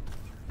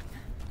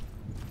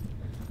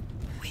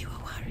 We were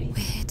worried.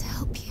 We're here to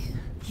help you.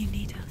 You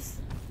need us.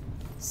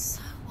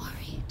 So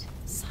worried.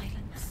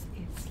 Silence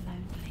is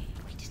lonely.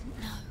 We didn't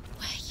know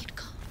where you'd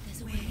gone.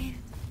 There's a way.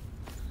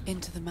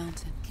 Into the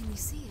mountain. Can you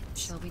see it?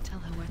 Shall we tell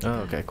her where to Oh,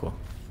 go? okay, cool.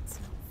 It's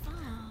not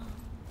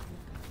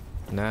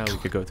far. Now we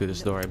could go through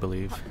this door, I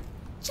believe.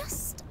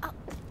 Just up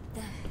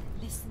there.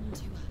 Listen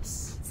to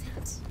us.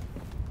 Sit.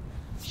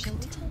 Shall we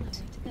tell her where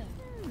to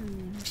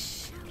go?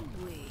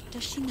 Shall we?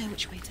 Does she know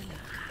which way to look?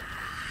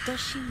 Does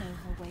she know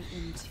her way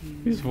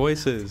into... These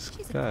voices.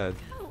 She's God.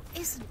 Oh,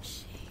 isn't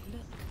she?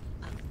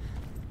 Look.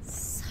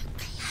 So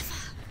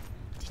clever.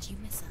 Did you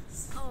miss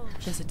us? Oh,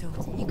 There's a door.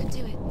 you can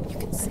do it. You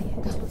can see it.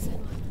 Go on, Senua.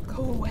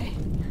 Go away.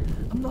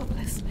 I'm not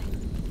listening.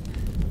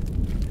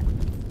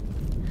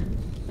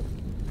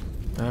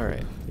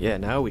 Alright. Yeah,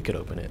 now we could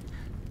open it.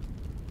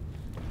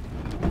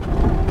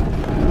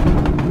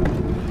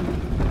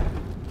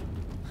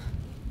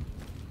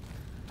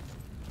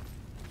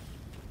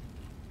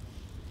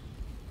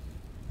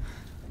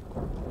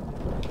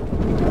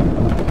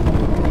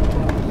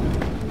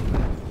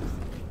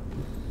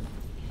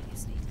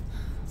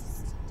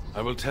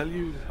 I will tell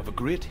you of a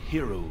great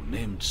hero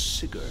named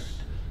Sigurd,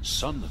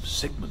 son of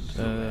Sigmund.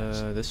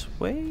 This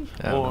way?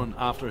 I don't Born know.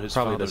 after his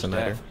Probably father's doesn't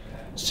matter. death,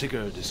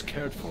 Sigurd is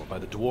cared for by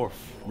the dwarf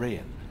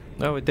Rain.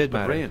 No, it did But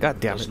matter. Rain God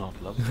damn does it.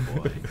 not love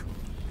the boy.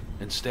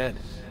 Instead,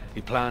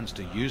 he plans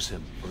to use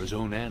him for his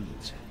own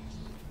ends.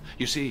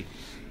 You see,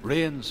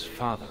 Rain's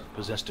father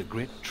possessed a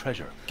great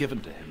treasure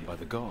given to him by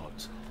the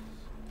gods.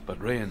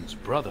 But Rain's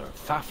brother,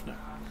 Fafnir,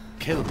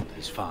 killed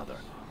his father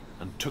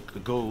and took the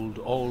gold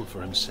all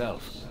for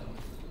himself.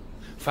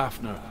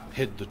 Fafnir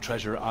hid the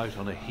treasure out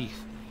on a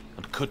heath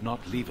and could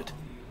not leave it.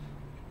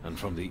 And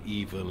from the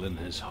evil in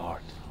his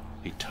heart,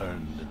 he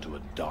turned into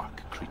a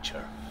dark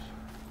creature.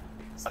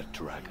 A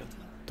dragon.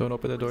 Don't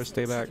open the door,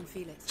 stay back.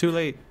 Too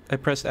late. I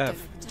pressed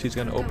F. She's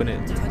gonna open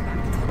it.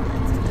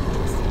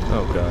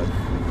 Oh god.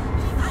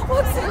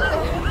 What's in there?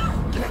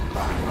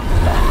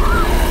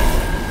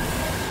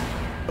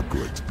 A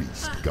great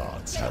beast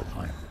guards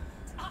Helheim.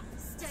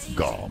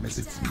 Garm is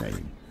its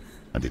name,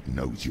 and it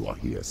knows you are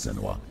here,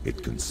 Senua.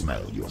 It can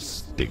smell your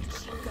stink.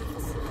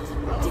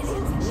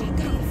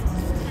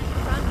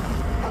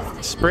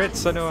 Sprit,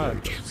 Senua.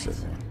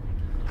 Senua,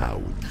 how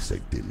would you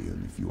say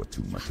Dillion if you are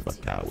too much of a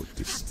coward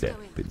to step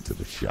into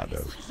the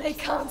shadow? They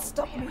can't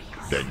stop me.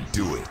 Then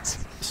do it.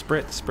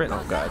 Sprit.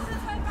 Oh god.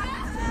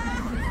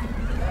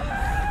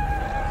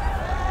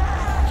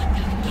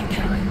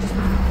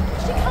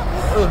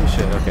 Oh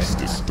shit, okay.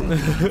 Beast is stalking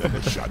you from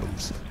the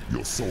shadows.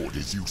 Your sword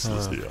is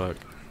useless Oh here. fuck.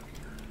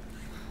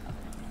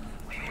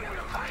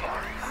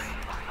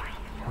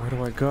 Where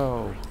do I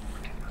go?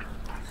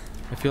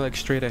 I feel like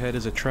straight ahead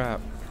is a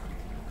trap.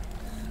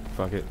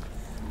 Fuck it.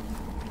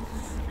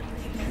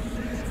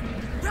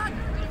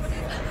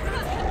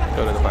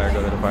 Go to the fire,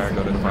 go to the fire,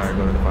 go to the fire,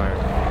 go to the fire.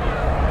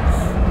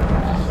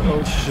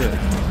 Oh shit.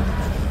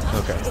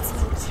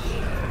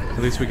 Okay.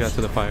 At least we got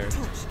to the fire.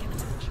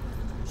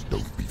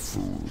 Don't be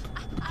fooled.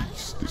 The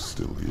beast is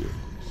still here.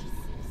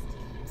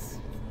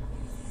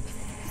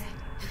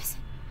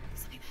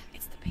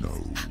 No.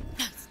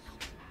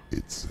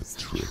 It's a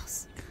trick.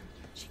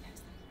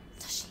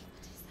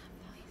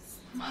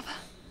 Mother,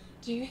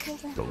 do you hear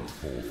that? Don't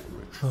fall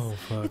for it. Oh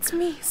fuck. It's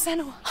me,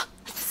 Senua.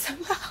 It's so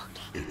loud.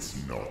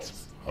 It's not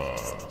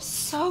her.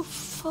 So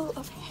full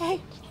of hate.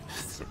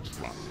 It's a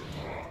trap.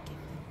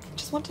 I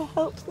just want to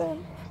help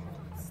them.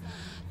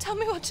 Tell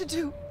me what to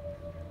do.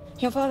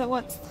 Your father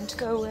wants them to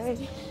go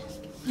away.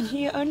 And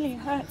he only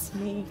hurts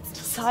me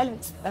to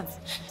silence them.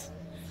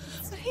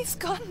 But he's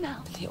gone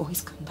now. They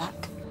always come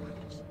back.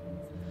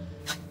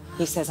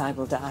 He says I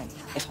will die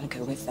if I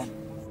go with them.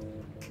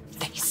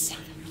 They say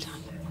that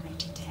I'm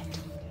already dead.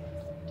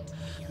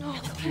 No,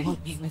 They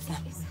want me with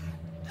them.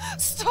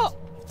 stop.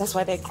 That's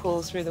why they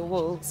crawl through the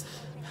walls.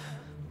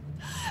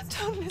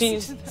 Don't listen Do you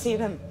to them. see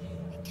them?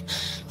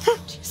 Do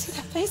you see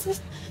their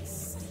faces?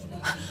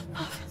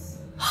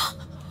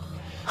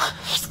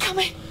 He's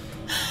coming.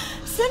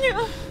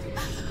 Senua,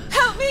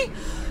 help me.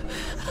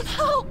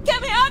 Help,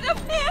 get me out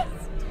of here.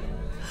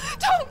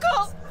 Don't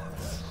go.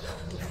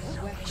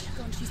 Where has she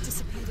gone? She's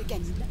disappeared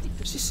again.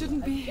 She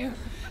shouldn't be here.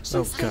 She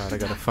Oh escaped god, I the gotta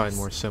darkness. find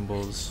more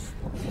symbols.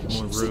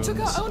 More runes. She took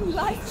her own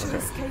life to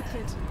escape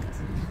it.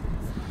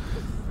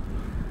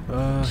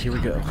 Here we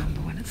go.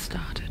 Remember when it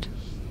started?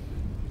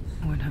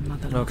 When her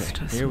mother lost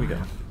Okay, her here we go.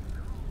 smile.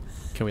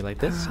 Can we light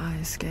this? Her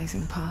eyes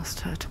gazing past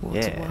her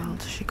towards a Yeah.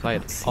 world she could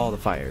Light not see. all the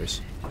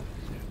fires.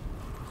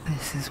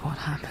 This is what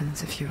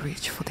happens if you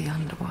reach for the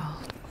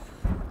underworld.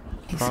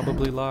 He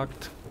Probably said.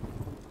 locked.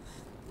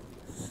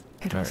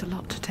 It was a Alright.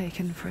 lot to take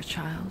in for a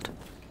child.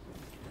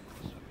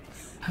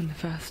 And the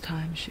first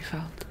time she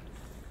felt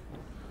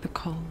the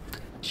cold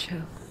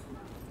chill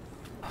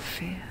of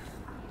fear.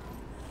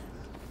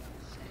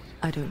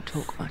 I don't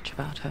talk much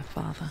about her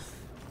father.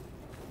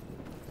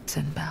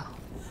 Zinbel.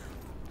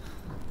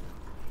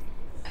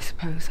 I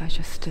suppose I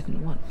just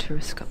didn't want to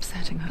risk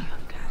upsetting her.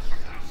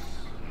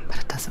 But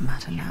it doesn't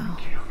matter now,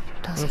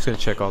 does I'm it? just gonna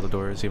check all the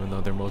doors, even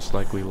though they're most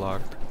likely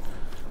locked.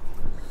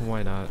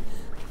 Why not?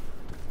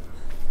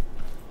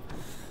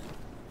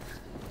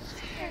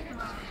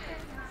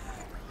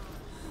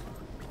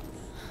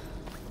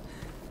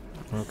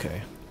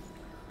 Okay.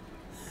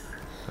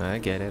 I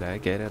get it, I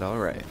get it.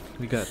 Alright,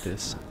 we got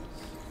this.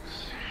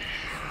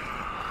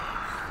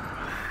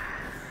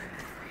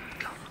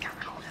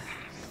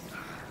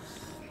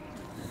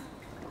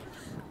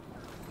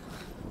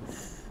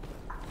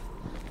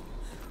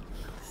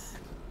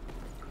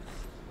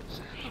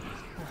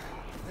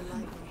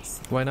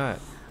 Why not?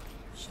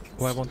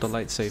 Why won't the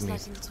light save me?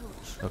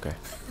 Okay,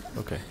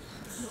 okay.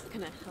 Not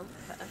gonna help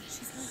her.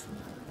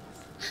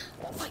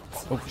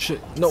 Oh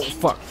shit, no,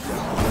 fuck.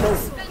 No.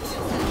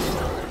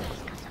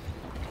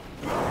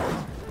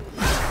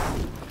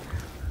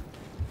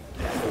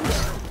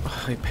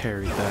 I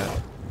parried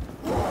that.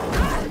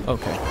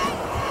 Okay.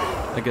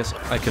 I guess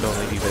I could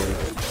only evade.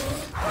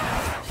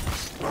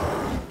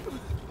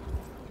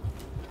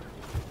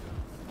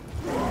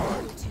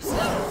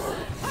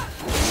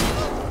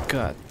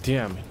 God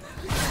damn.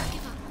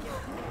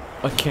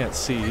 I can't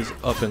see, he's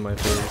up in my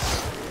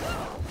face.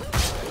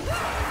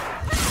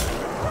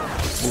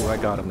 Ooh, I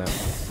got him now.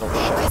 Oh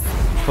shit.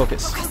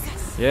 Focus.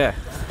 Yeah.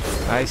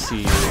 I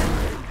see you.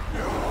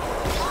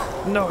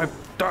 No, I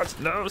dodged.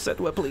 No,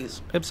 Senua,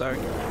 please. I'm sorry.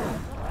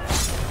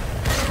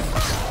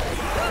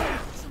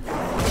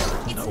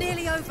 It's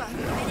nearly over.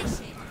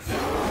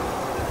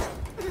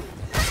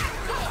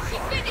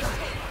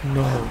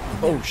 No.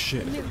 Oh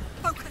shit.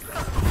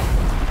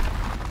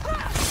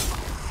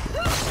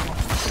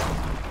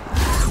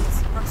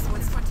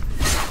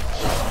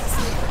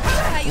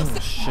 Oh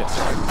shit.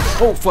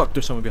 Oh fuck,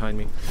 there's someone behind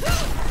me.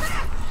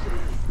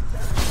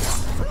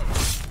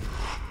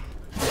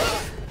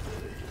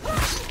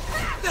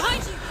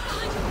 Behind you!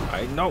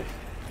 I know.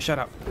 Shut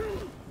up.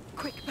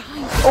 Quick,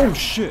 behind you! Oh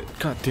shit.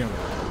 God damn it.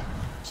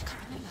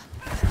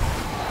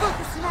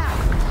 Focus now!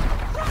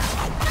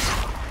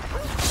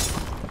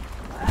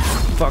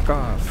 Fuck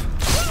off.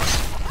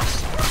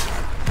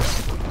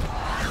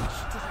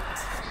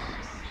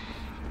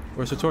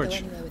 Where's the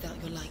torch?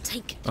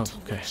 Take Oh, the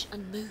okay. torch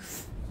and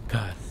move.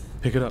 God,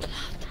 pick it up.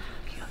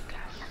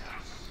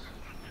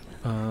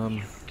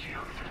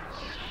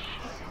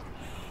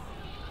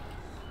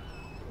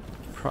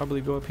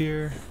 Probably go up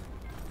here.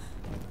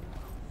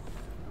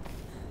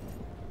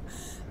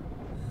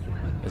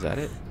 Is that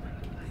it?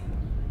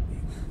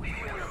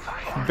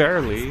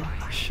 Barely.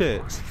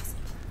 Shit.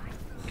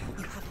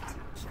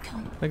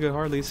 I could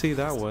hardly see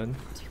that one.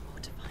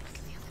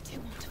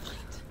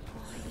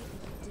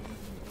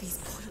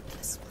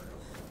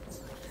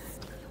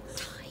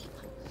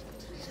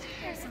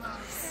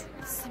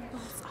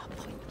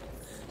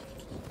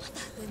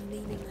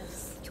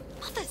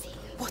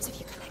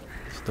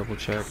 Let's double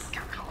check.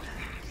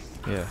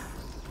 Yeah.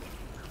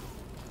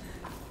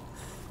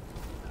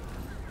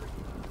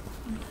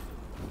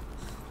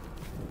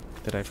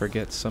 Did I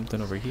forget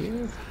something over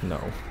here?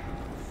 No.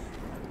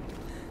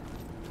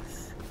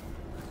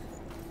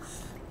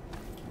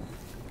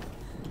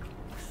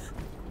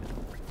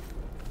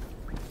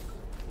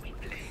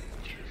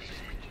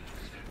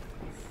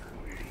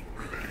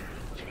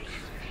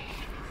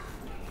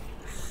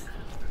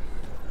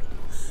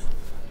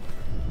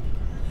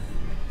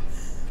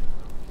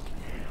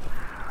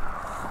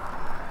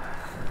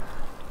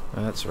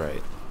 That's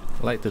right.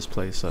 Light this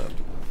place up.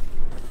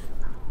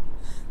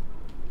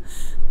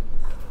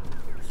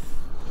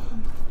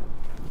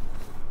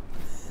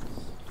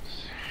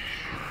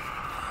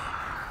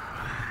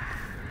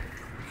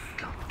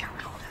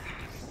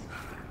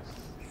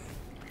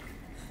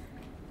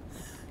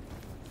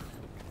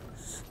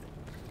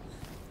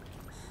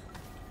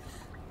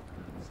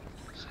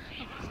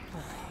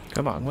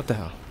 Come on, what the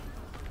hell?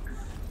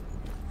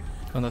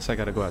 Unless I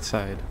gotta go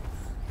outside.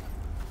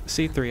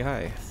 C3,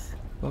 hi.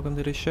 Welcome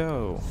to the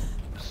show.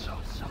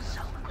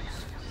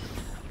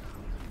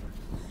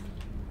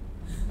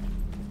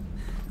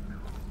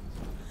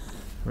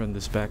 Run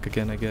this back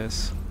again, I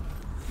guess.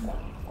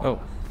 Oh,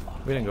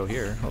 we didn't go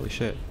here. Holy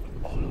shit.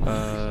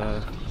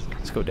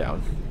 Let's go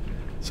down.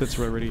 Since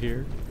we're already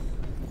here.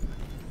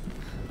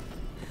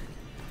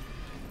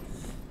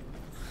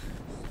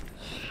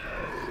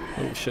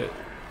 Oh shit.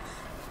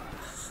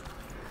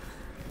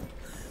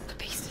 The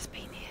beast has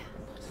been here.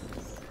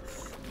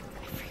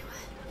 Everywhere.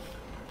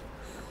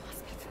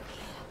 Must be through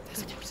here.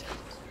 There's water.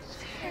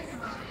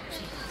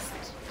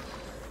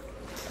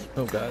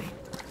 Oh god.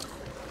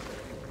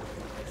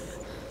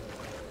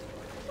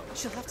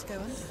 She'll have to go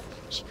under.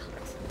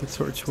 The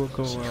torch will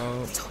go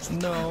out.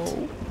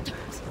 No.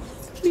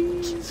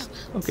 Please.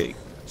 Okay.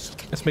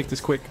 Let's make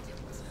this quick.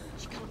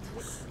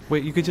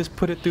 Wait, you could just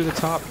put it through the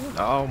top?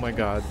 Oh my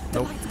god.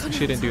 Nope.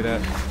 She didn't do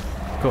that.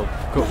 Go.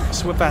 Go.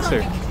 Swim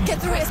faster.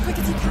 Get through it as quick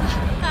as you can.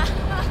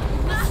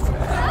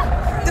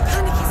 The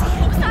panic is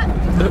here. What's that?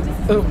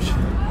 Oh shit.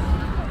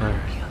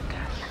 Alright.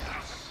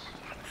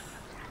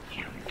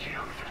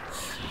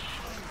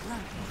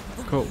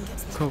 Go.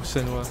 Go,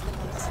 Senua.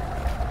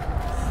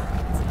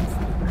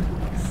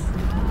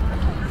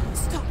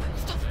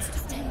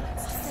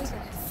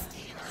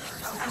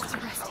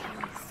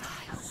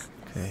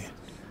 Okay.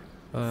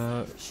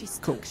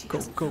 Go, go,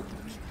 go.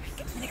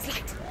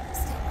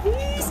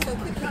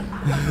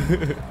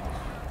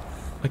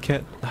 I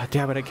can't. Ah,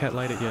 damn it! I can't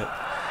light it yet.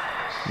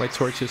 My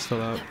torch is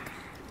still out.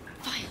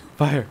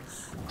 Fire.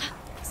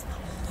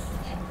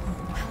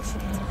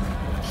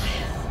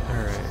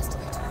 Alright.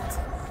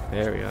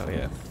 There we go,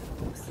 yeah.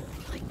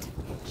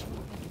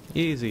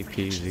 Easy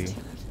peasy.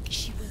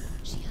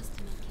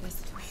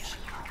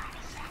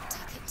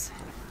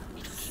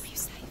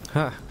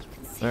 Ha!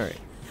 Alright.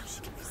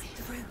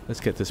 Let's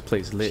get this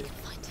place lit.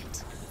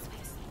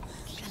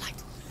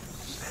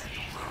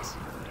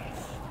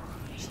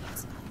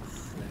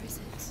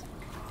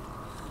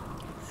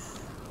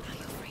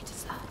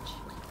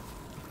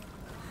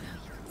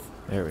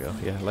 There we go.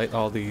 Yeah, light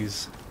all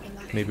these.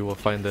 Maybe we'll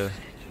find the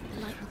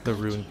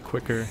rune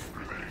quicker.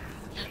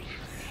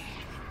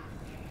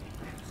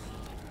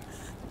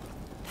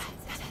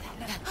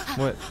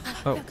 What?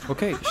 Oh,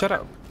 okay, shut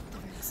up.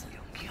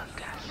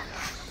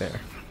 There.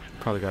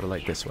 Probably gotta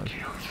light this one.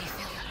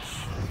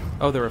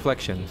 Oh, the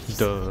reflection.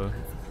 Duh.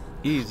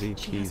 Easy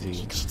peasy.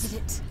 She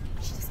did it.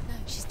 She doesn't know.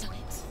 She's done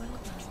it.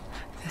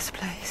 This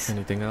place.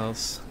 Anything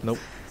else? Nope.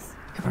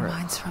 It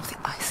reminds her of the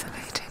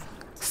isolating,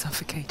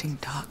 suffocating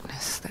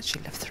darkness that she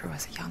lived through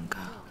as a young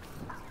girl.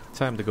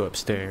 Time to go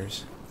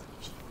upstairs.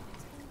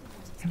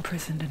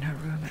 Imprisoned in her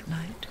room at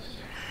night.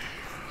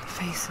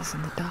 Faces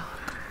in the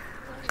dark,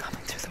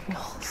 coming through the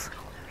walls.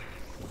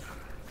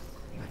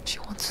 She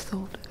once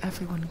thought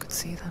everyone could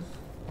see them.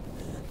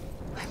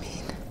 I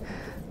mean,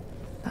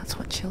 that's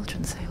what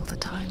children say all the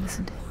time,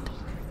 isn't it?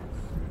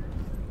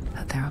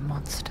 That there are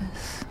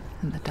monsters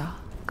in the dark.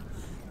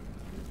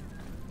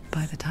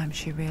 By the time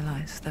she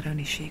realized that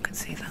only she could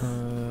see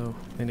them.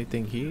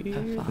 Anything here?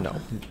 No.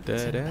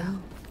 Dead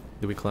end?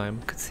 Do we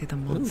climb? Could see the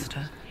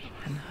monster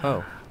in her.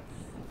 Oh.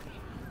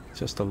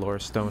 Just a lore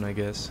stone, I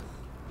guess.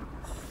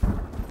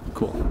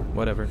 Cool.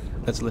 Whatever.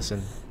 Let's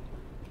listen.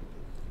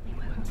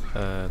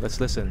 Let's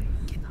listen.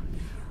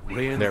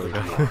 Rain There we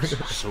go.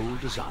 sole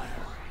desire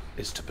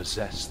is to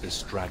possess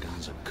this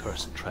dragon's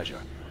accursed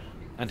treasure,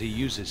 and he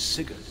uses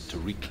Sigurd to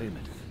reclaim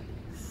it.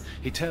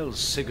 He tells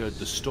Sigurd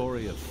the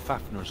story of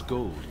Fafnir's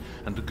gold,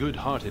 and the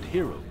good-hearted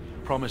hero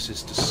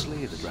promises to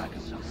slay the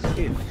dragon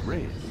if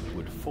Rain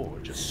would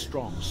forge a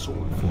strong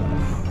sword for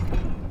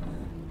him.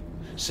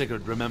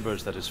 Sigurd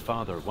remembers that his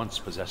father once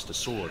possessed a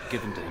sword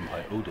given to him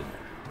by Odin.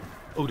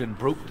 Odin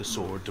broke the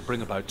sword to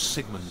bring about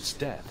Sigmund's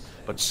death,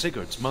 but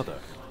Sigurd's mother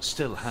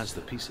still has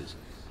the pieces.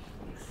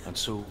 And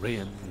so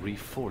Rain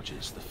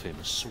reforges the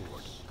famous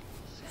sword.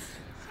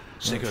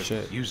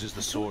 Sigurd uses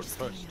the sword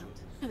first.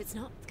 No, it's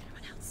not. It's gonna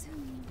run out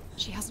soon.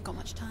 She hasn't got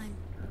much time.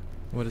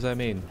 What does that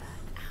mean?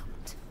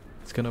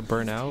 It's gonna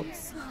burn out?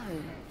 Slow.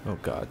 Oh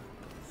god.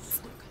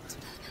 It's not going to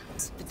burn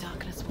out. The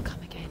darkness will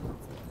come again.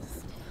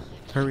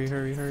 Hurry,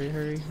 hurry, hurry,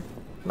 hurry.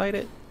 Light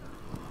it.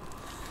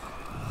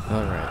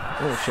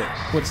 Alright. Oh shit.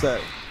 What's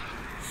that?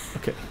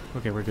 Okay.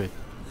 Okay, we're good.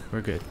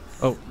 We're good.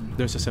 Oh,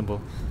 there's a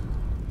symbol.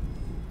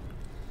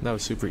 That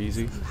was super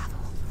easy.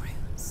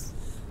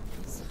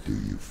 Do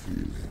you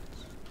feel it?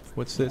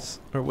 What's this?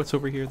 Or what's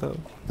over here though?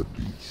 The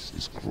beast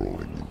is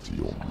crawling into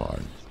your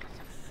mind.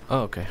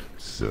 Oh, okay.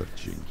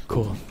 Searching for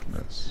Cool.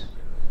 weakness.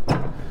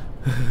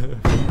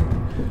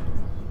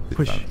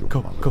 Push.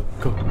 Go, go,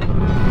 go.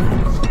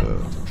 It's her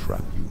to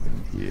trap you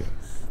in here.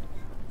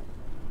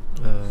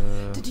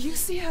 Did you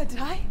see her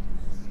die?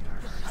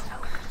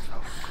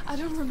 I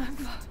don't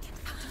remember.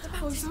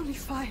 I was only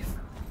 5.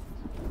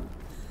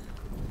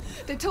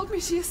 They told me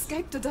she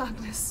escaped the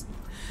darkness.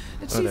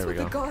 That she's with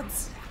the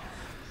gods.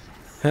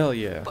 Hell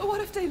yeah. But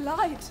what if they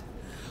lied?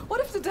 What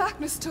if the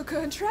darkness took her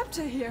and trapped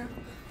her here?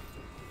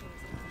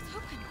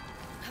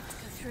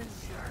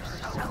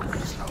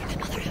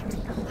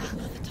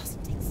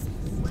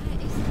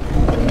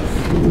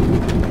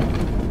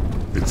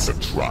 It's a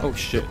trap. Oh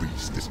shit. The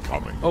beast is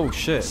coming. Oh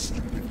shit.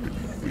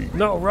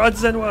 No, run,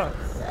 Senua!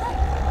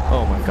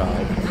 Oh my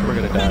god. We're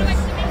gonna die.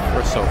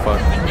 We're so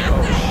fucked.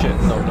 Oh shit.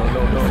 No, no,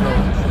 no, no, no.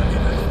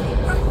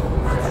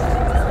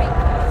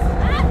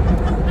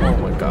 Oh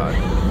my god.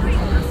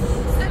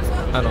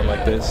 I don't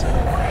like this.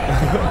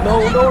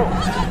 No, no!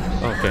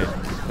 Okay.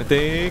 I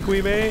think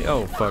we may.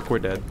 Oh fuck, we're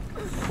dead.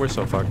 We're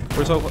so fucked.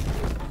 We're so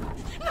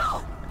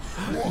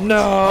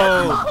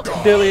No!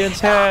 Dillion's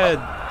head!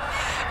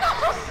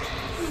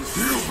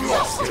 You've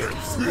lost it!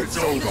 It's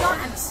over!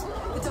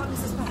 The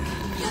darkness is back.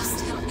 Lost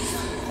him.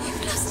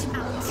 You've lost him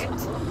out.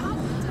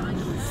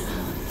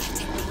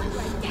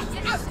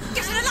 Get out.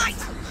 Get in the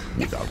light.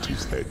 Without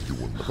his head, he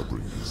will never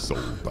bring his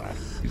soul back.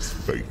 His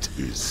fate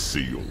is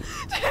sealed.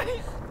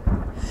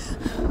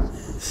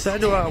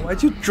 Senua,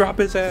 why'd you drop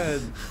his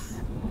head?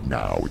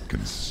 Now it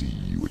can see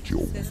you at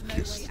your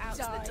weakest.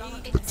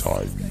 The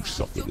time you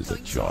suffered as a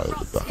child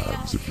at the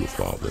hands of your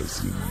father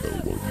seemed no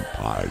while you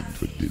pined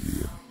for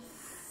Dillion.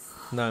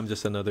 Now I'm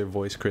just another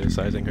voice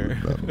criticizing her.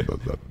 Remember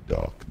the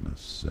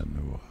darkness,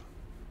 Senua.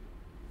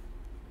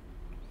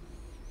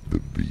 The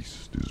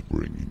beast is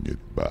bringing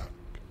it back.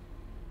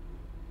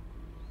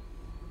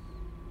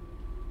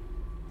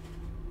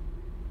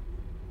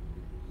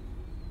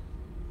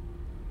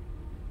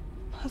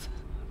 Mother,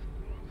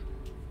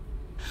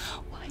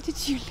 why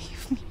did you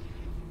leave me?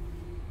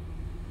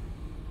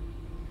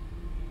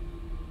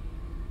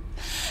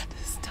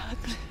 This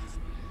darkness,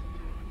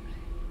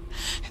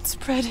 it's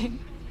spreading.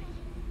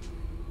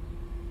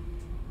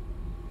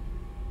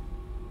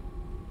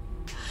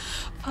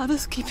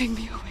 Father's keeping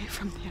me away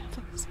from the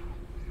others.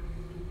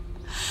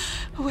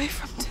 Away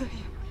from Tilly.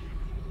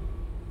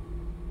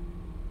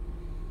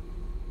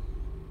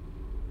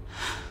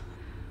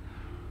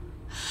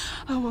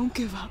 I won't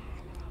give up.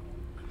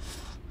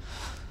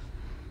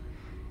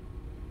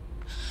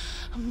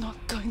 I'm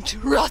not going to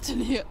rot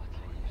in here.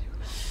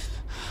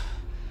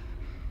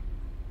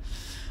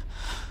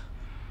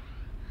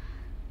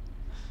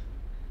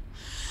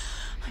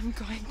 I'm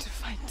going to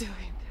find Tilly.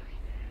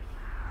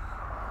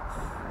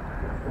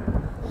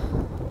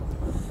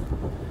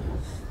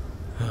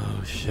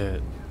 Oh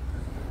shit.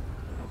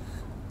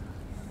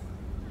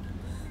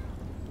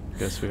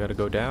 Guess we gotta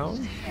go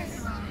down.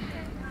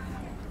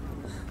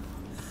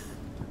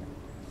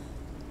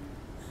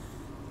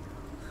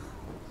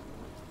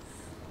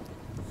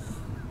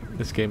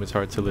 This game is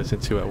hard to listen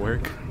to at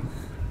work.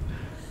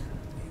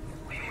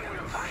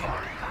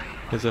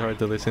 Is it hard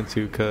to listen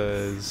to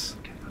because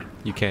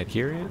you can't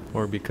hear it,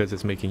 or because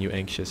it's making you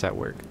anxious at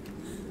work?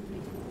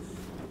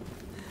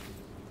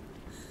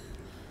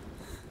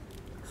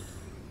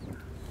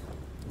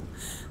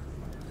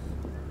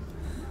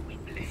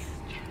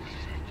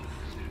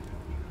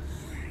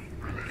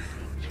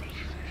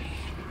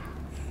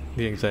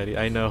 The anxiety,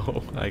 I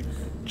know.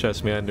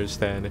 Trust me, I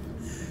understand. If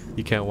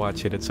you can't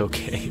watch it, it's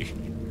okay.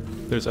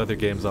 There's other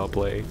games I'll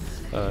play,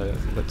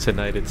 but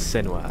tonight it's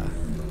Senua.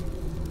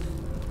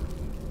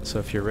 So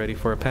if you're ready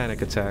for a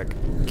panic attack,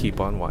 keep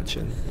on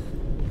watching.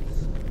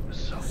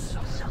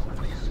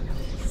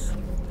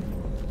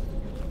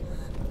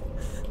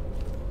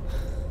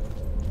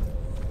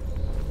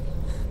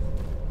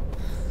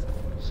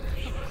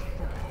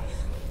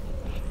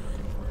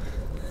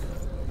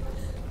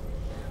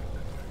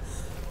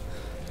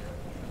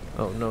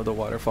 Oh no, the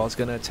waterfall's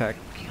gonna attack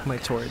my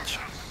torch.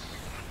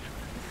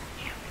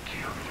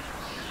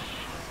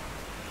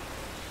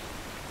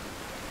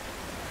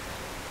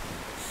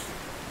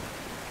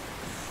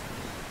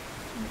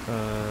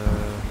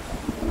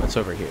 What's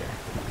over here?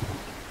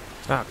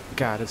 Oh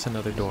god, it's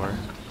another door.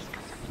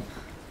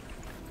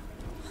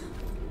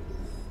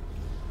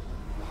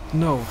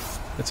 No,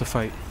 it's a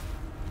fight.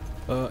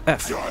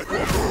 F.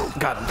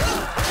 Got him.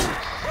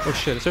 Oh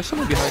shit, is there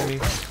someone behind me?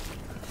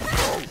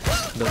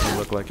 Doesn't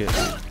look like it.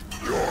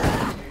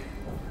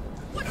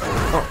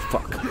 Oh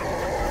fuck.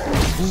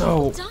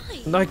 No.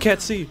 No, I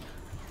can't see.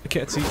 I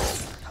can't see.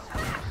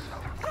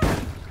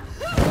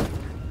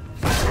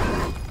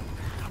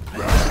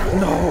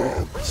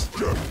 No.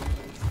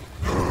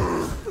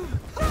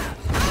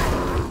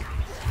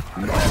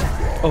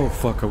 Oh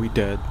fuck, are we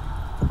dead?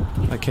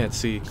 I can't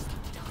see.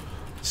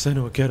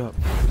 Senua, get up.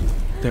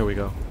 There we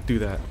go. Do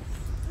that.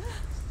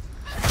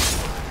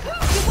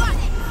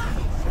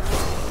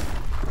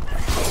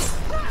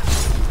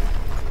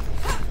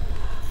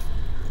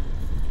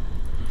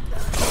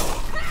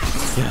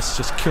 Yes,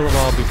 just kill them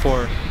all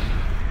before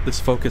this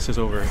focus is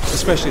over.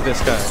 Especially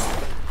this guy.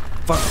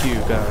 Fuck you,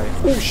 guy.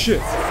 Oh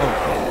shit.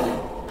 Oh.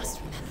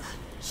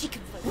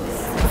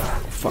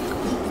 Fuck.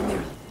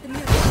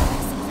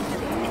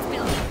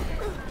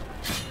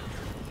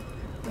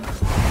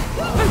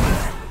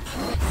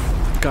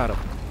 Got him.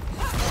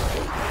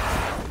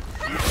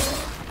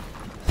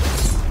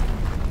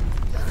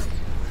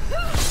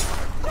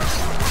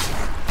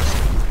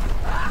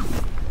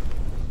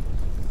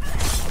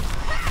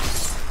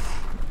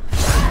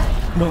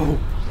 No.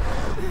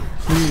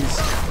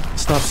 Please.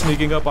 Stop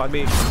sneaking up on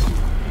me.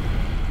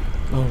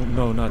 Oh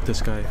no, not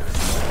this guy.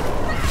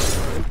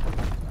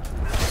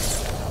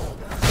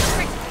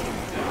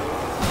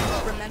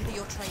 Remember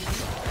your training.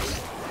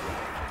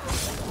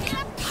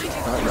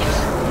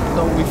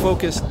 No, we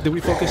focused. Did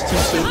we focus too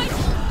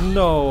soon?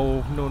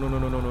 No. No, no, no,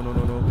 no, no, no, no,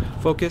 no, no.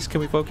 Focus.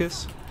 Can we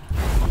focus?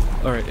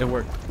 Alright, it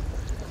worked.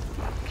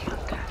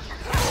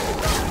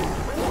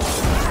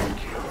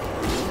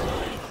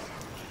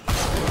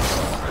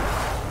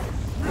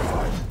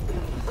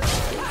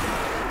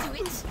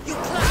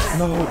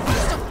 No.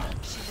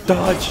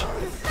 Dodge.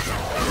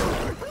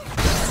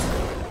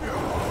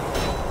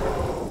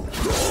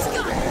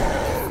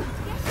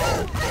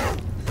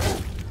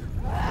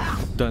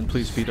 Done,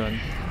 please be done.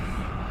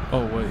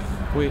 Oh,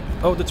 wait.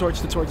 Oh, the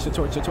torch. This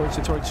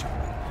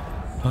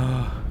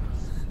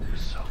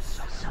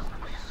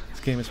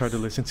game is hard to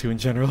listen to in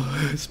general,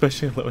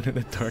 especially alone in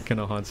the dark in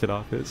a haunted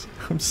office.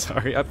 I'm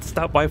sorry. It's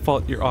not my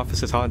fault your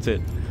office is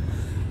haunted.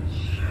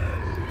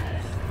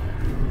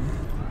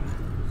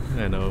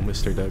 I know,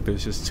 Mr. Doug,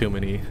 there's just too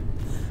many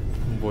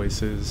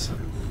voices.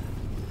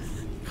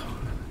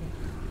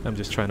 I'm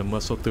just trying to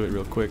muscle through it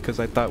real quick because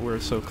I thought we were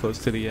so close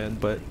to the end,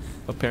 but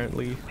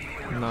apparently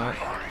not.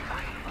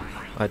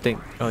 I think,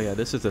 oh yeah,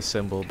 this is a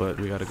symbol, but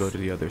we gotta go to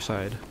the other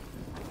side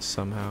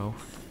somehow.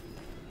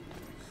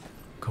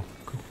 Go.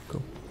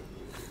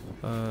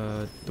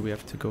 Do we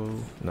have to go?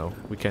 No,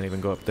 we can't even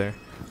go up there.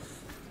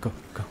 Go.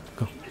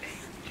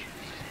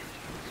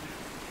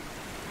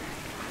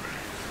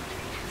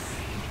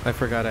 I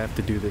forgot I have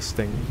to do this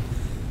thing.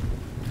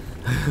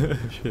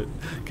 Shit,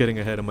 getting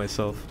ahead of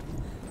myself.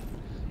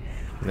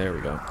 There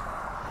we go.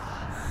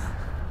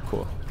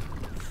 Cool.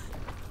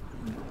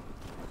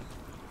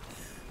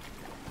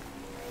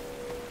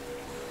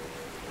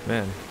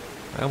 Man,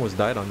 I almost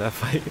died on that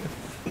fight.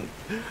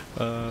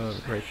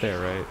 Right there,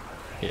 right?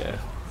 Yeah.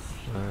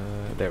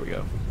 There we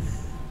go.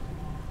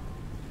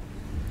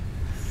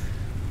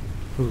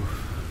 Whew.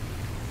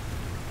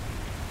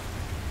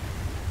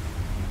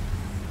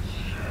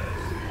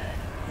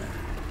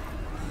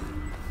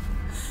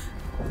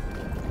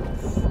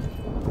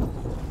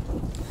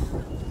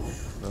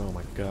 Oh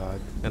my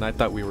god. And I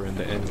thought we were in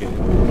the end game.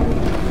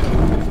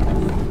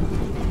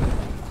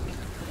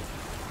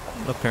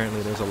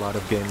 Apparently there's a lot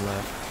of game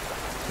left.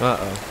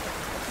 Uh-oh.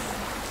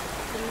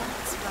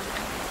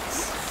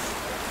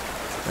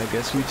 I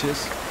guess we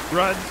just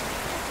run!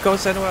 Go,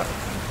 Senua!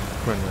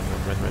 Run, run,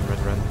 run, run, run,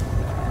 run, run.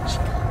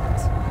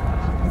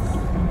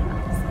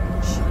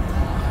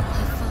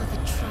 Her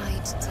father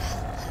tried to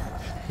help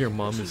her. Your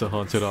mom is a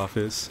haunted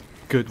office.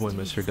 Good one,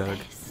 Mr. Doug.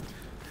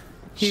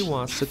 He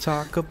wants to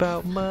talk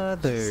about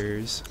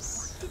mothers.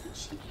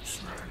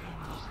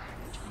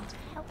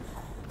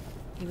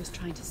 He was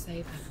trying to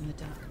save her from the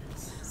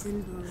darkness.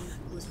 Zinbel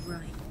was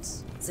right.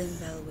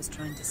 Zinbel was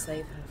trying to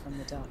save her from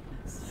the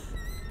darkness.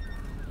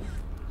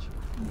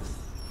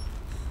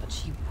 But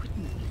she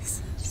wouldn't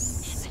listen.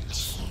 Never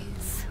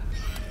choose.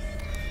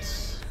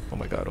 Oh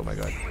my god, oh my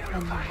god.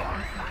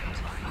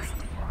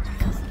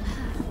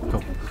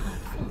 Go.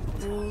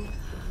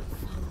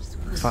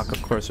 Fuck,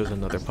 of course there's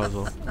another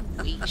puzzle.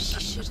 She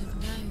should have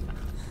known.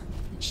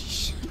 She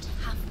should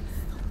have.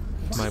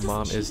 My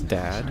mom is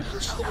dad.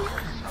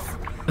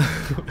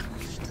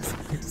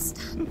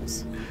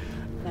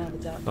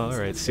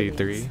 Alright,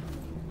 C3.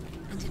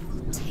 And it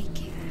will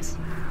take it.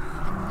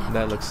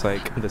 That looks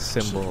like the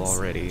symbol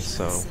already,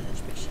 so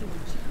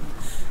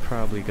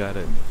probably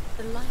gotta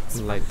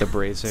light the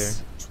brazier.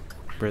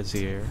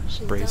 Brazier.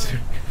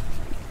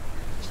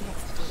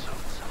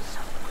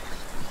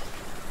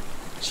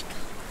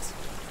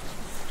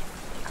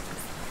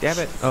 Damn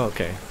it! Oh,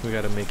 okay. We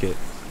gotta make it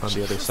on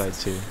the other side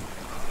too.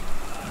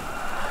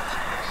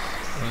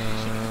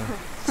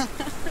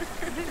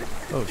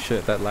 Oh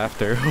shit, that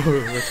laughter.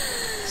 That's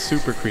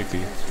super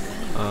creepy.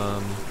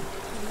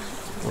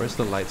 Where's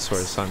the light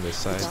source on this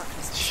side?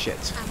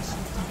 Shit.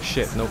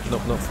 Shit, nope,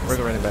 nope, nope. We're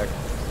running back.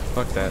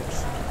 Fuck that.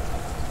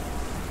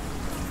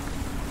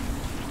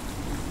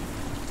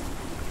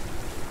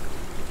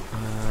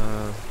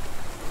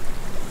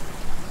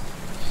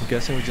 I'm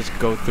guessing we just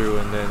go through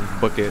and then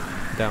book it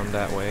down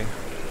that way.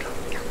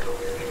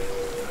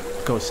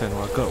 Go,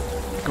 Senua, go.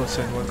 Go,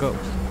 Senua, go.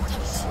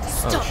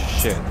 Oh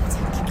shit.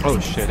 Oh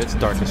shit, it's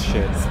dark as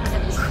shit.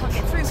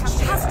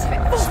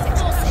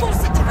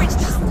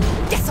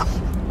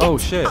 Oh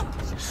shit.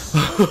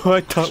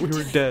 I thought we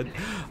were dead.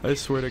 I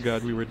swear to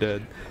god we were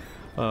dead.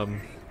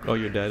 Oh,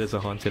 your dad is a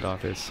haunted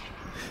office.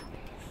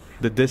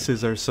 The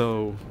disses are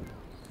so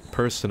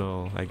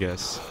personal, I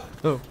guess.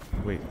 Oh,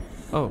 wait.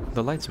 Oh,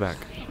 the light's back.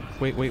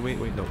 Wait, wait, wait,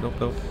 wait. No, no,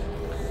 no.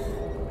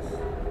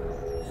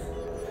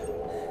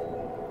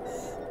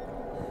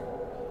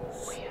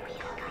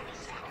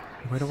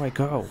 Where do I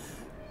go?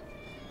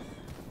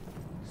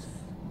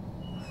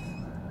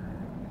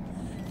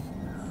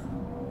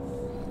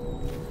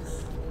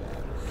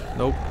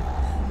 Nope.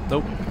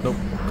 Nope. Nope.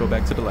 Go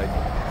back to the light.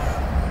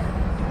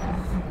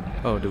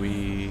 Oh, do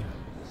we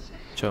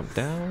jump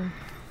down?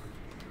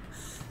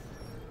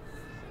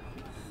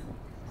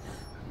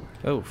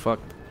 Oh, fuck.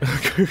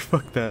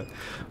 Fuck that.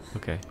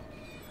 Okay.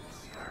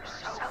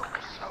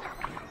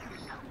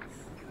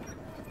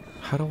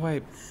 How do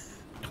I...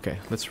 Okay,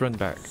 let's run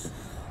back.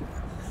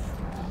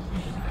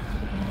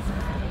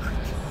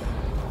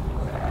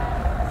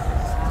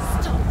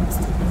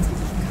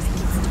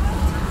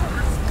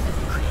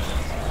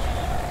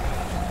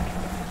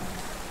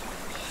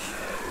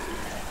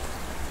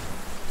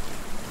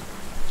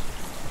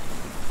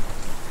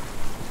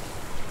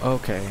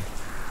 Okay,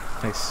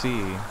 I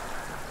see.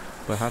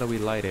 But how do we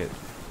light it?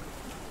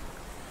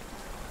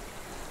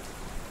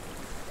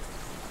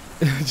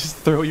 Just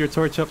throw your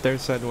torch up there,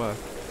 Senua.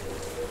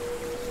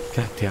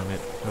 God damn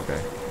it.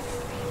 Okay.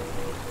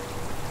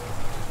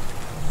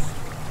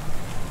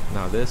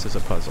 Now this is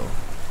a puzzle.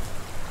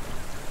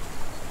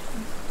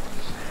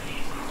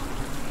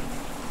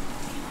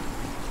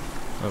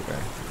 Okay.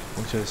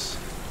 We'll just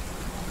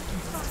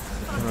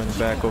run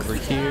back over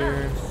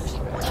here.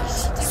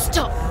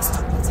 Stop!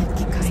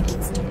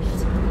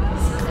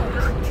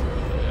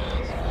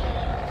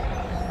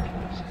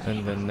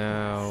 And then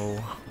now...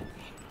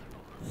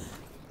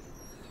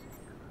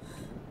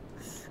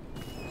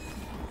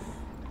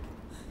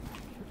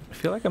 I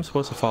feel like I'm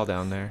supposed to fall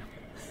down there.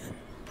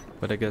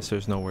 But I guess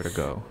there's nowhere to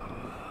go.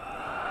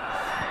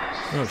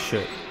 Oh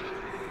shit.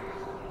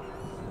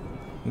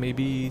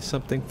 Maybe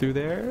something through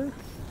there?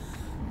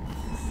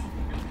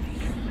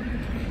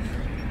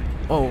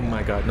 Oh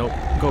my god, nope.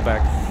 Go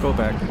back. Go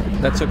back.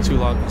 That took too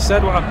long.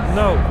 Senua,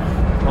 no!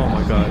 Oh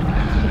my god.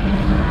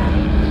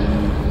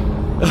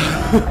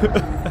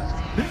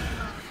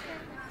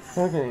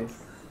 Okay.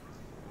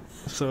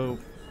 So,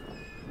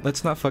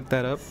 let's not fuck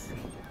that up.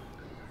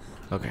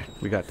 Okay,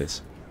 we got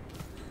this.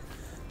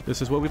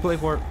 This is what we play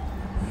for.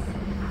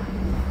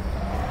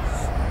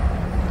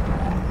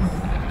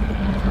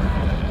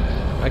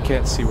 I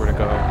can't see where to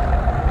go.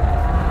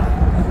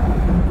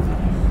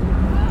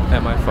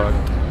 Am I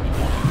fucked?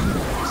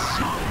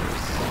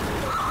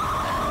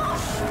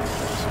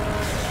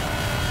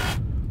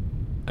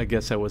 I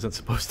guess I wasn't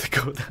supposed to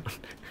go down.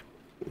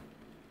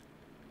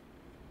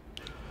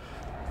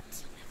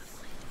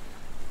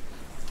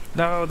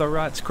 No, the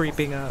rot's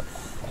creeping up.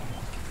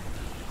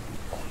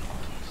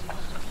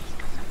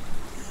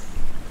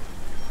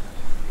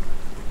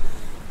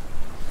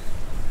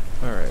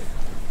 Alright.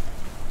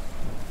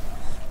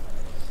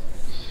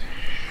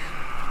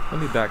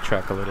 Let me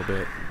backtrack a little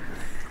bit.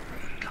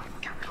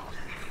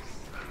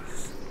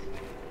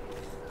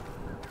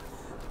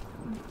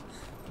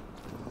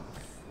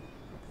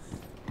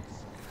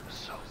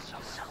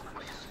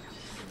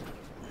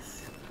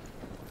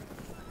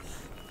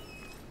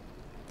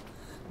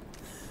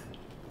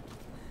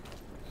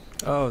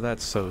 Oh,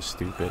 that's so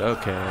stupid.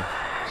 Okay.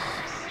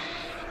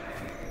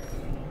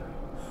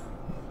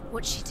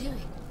 What's she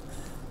doing?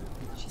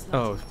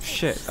 Oh,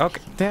 shit.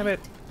 Okay, damn it.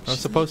 I was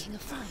supposed... Making a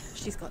fire.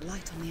 She's got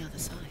light on the other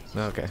side.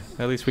 Okay,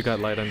 at least we got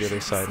light on the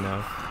other side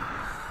now.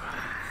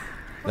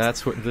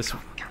 That's what this...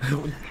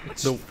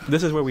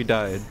 this is where we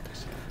died.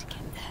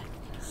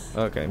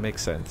 Okay,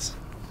 makes sense.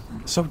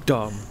 So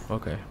dumb.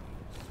 Okay.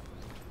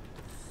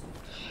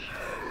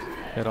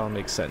 It all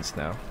makes sense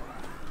now.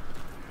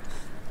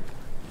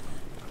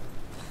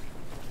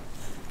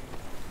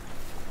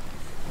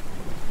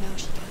 No,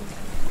 she can.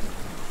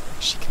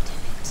 She can do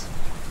it.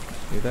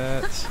 Do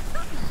that.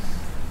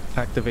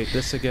 Activate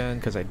this again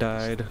because I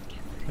died.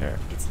 There.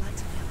 It's light on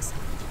the other side.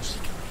 She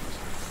can.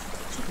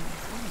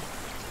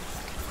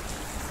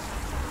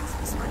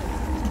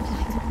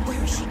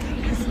 Where is she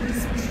going?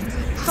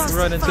 Faster,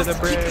 Run into the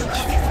bridge.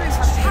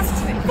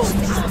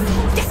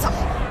 Get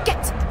up!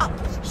 Get up!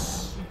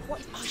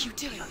 What are you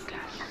doing?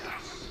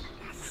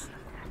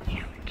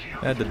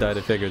 I had to die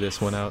to figure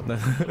this one out.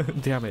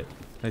 Damn it.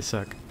 I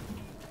suck.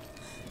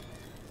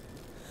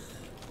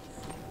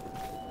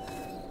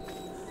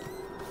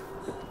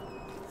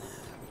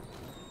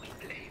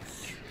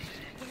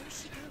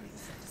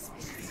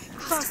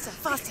 Faster,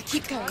 faster,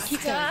 keep going,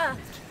 keep going.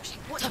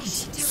 What are you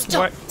doing?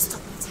 Stop!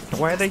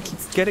 Why are they keep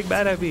getting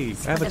mad at me?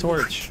 I have a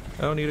torch.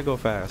 I don't need to go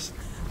fast.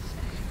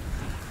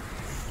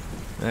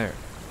 There.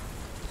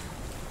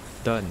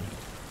 Done.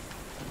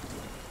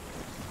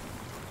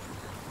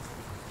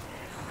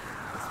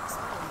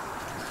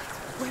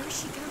 Where is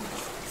she going?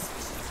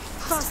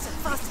 Faster,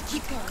 faster,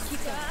 keep going,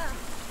 keep going.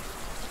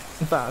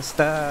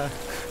 Faster!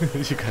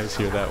 You guys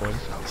hear that one?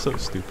 So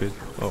stupid.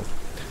 Oh,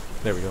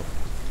 there we go.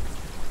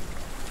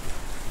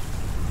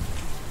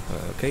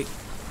 Okay.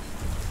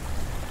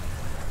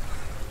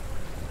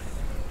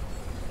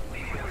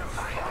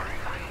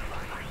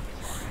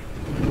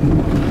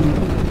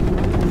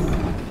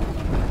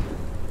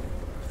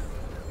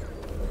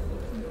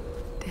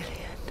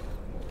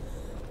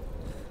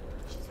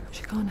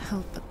 She can't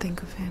help but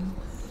think of him.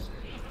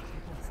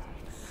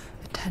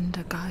 A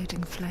tender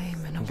guiding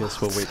flame in a I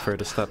guess we'll wait for her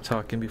to stop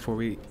talking before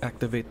we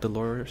activate the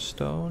lore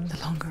stone. The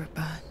longer it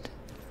burned,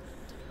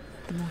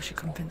 the more she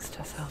convinced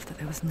herself that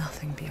there was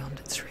nothing beyond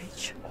its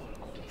reach.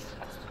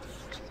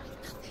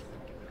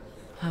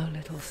 How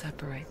little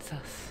separates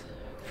us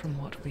from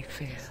what we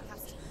fear.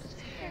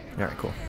 Alright, cool.